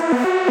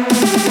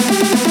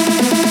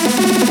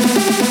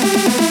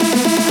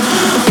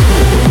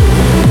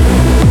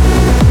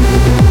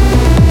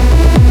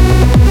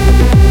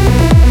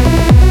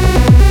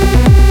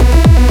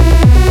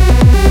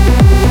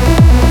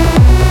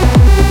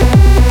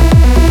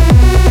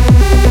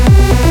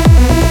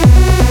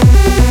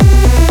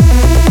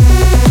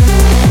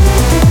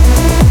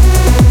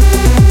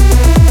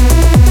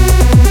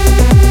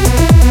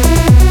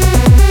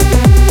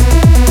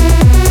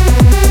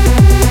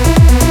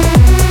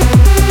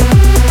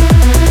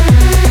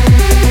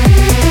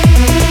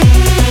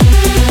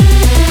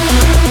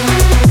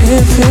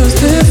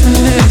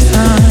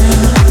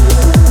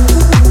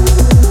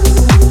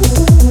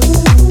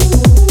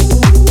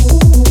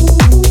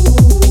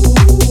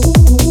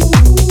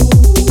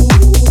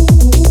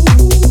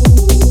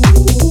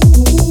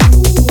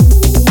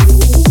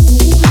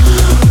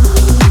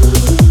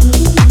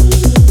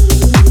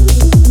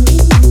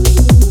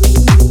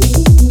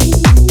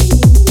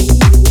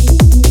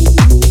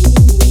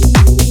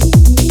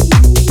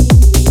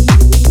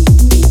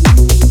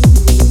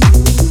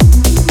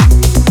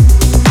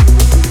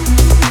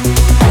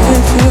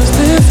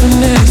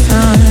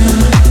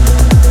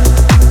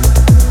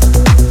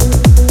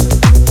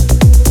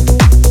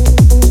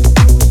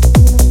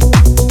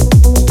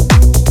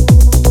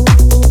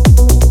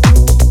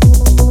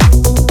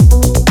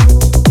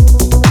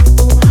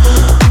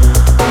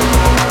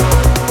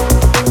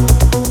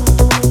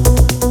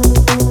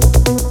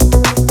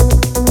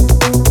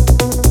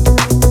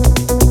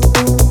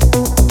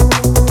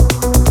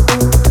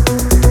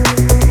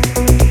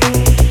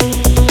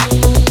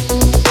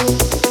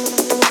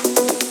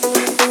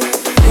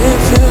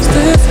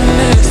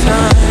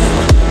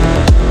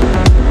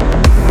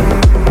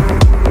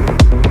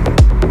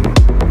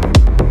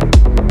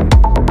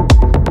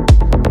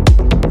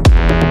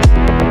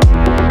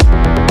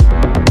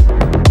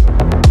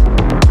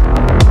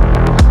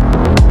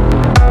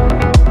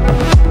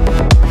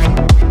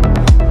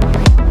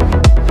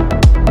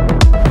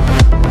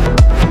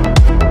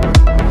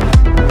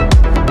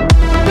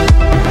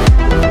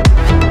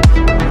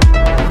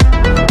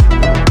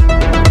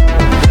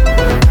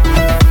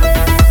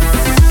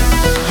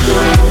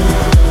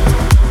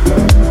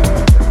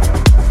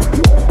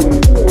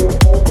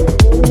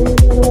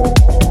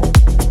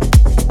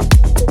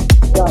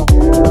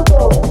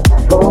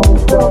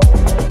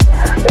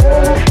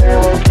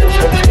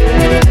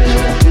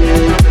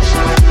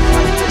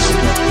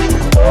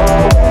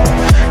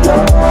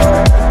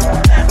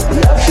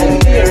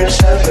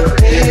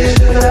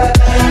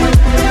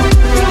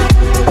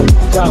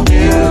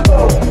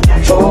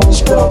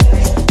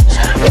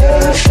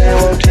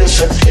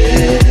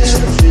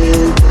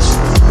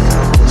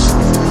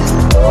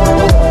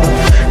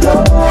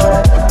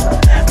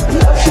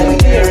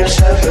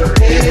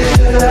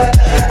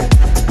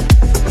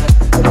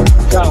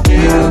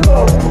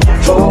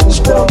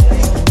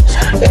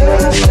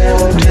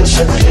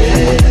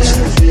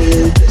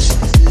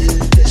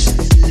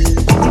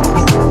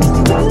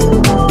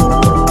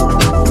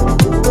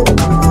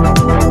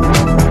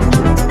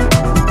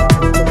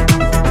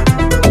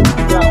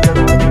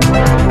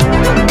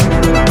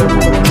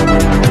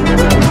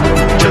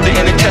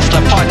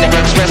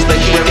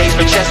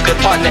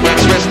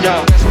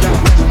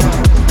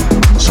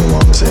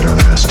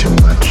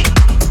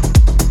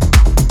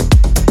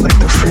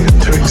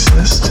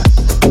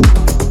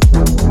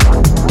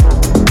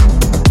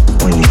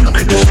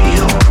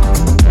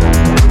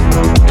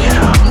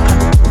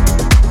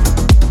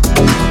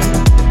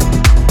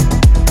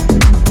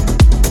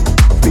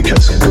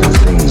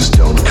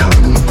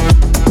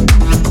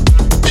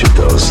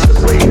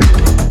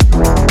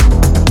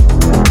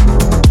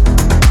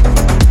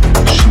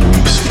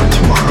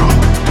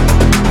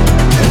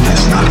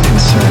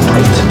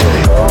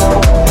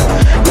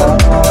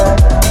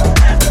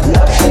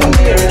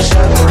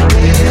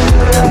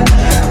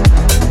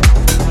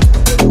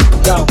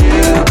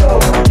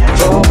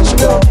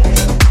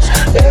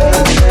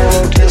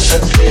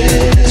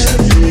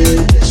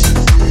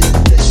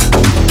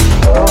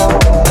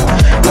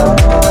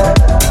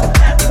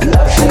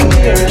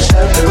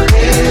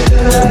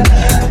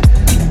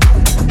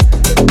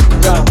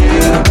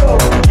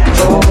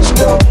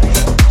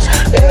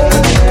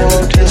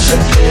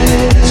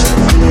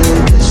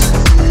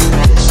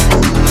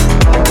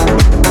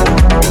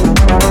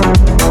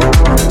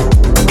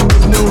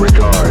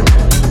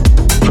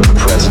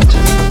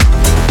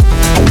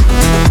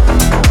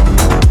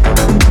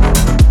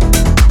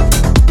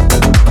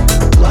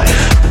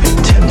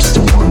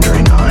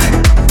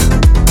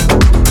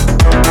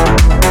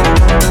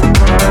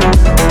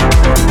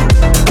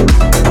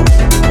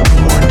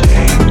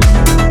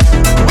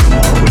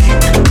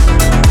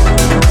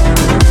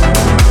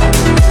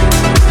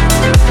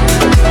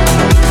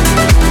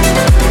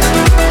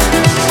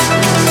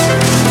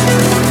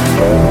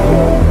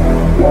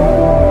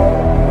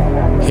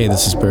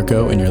 this is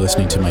Burko, and you're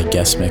listening to my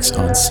guest mix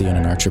on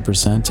Sian The Archer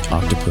present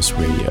Octopus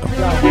Radio.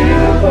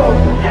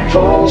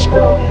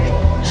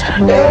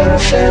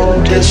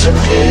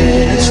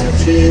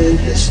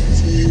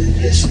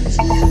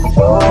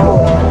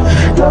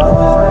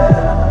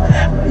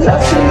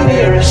 Nothing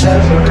here is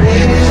ever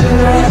easy.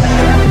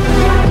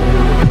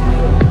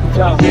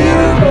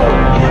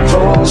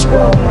 Falls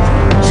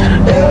bones,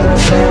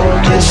 everything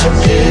will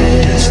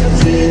disappear.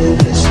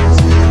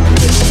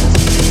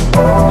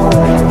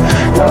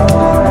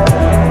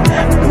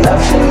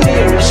 Nothing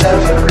here is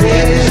ever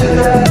easy.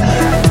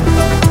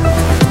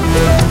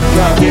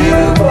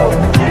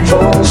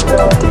 Falls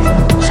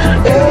bones,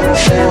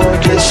 everything will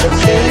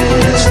disappear.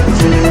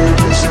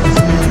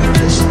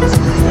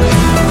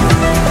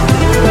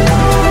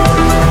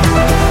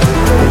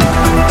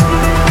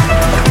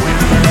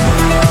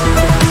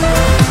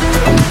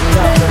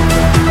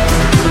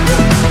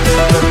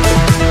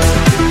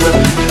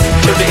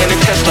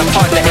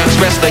 Partner X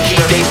rest the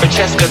heat days for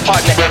chest, good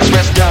partner X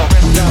rest down.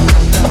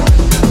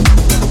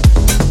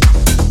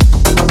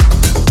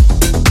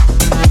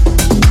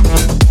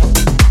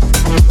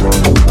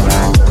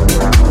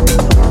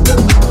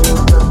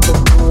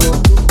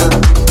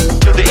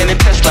 To the inner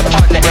Tesla,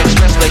 partner X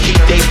rest the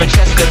heat days for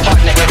chest, good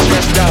partner X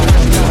rest down.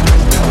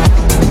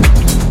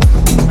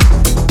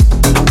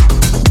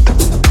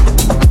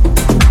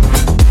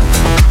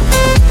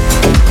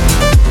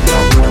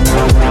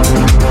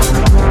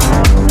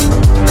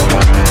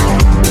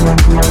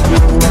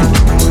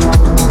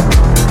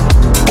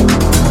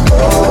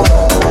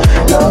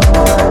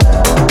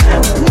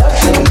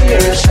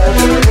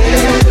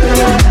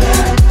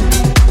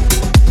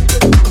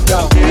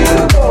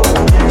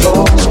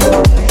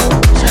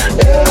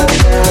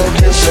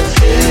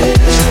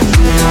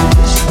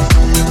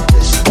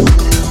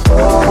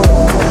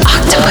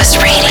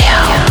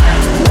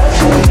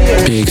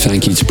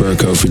 Thank you to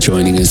Burko for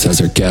joining us as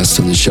our guest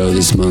on the show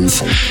this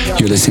month.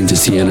 You're listening to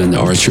Sian The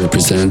Archer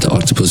present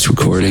Octopus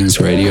Recordings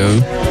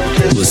Radio.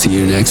 We'll see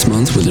you next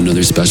month with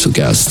another special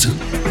guest.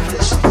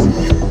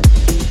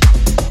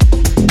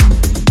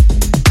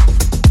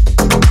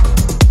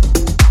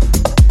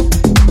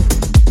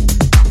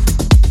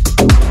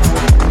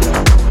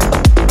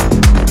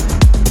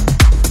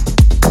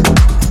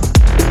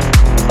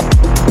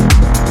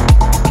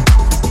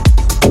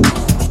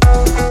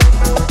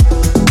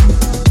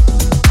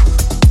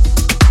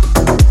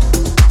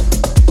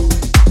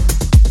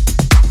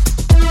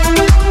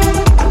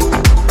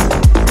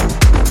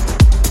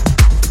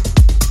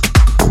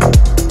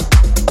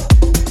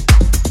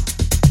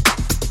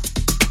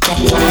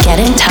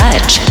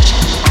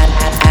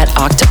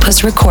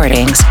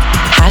 Recordings,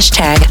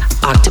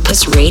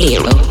 #Octopus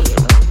Radio.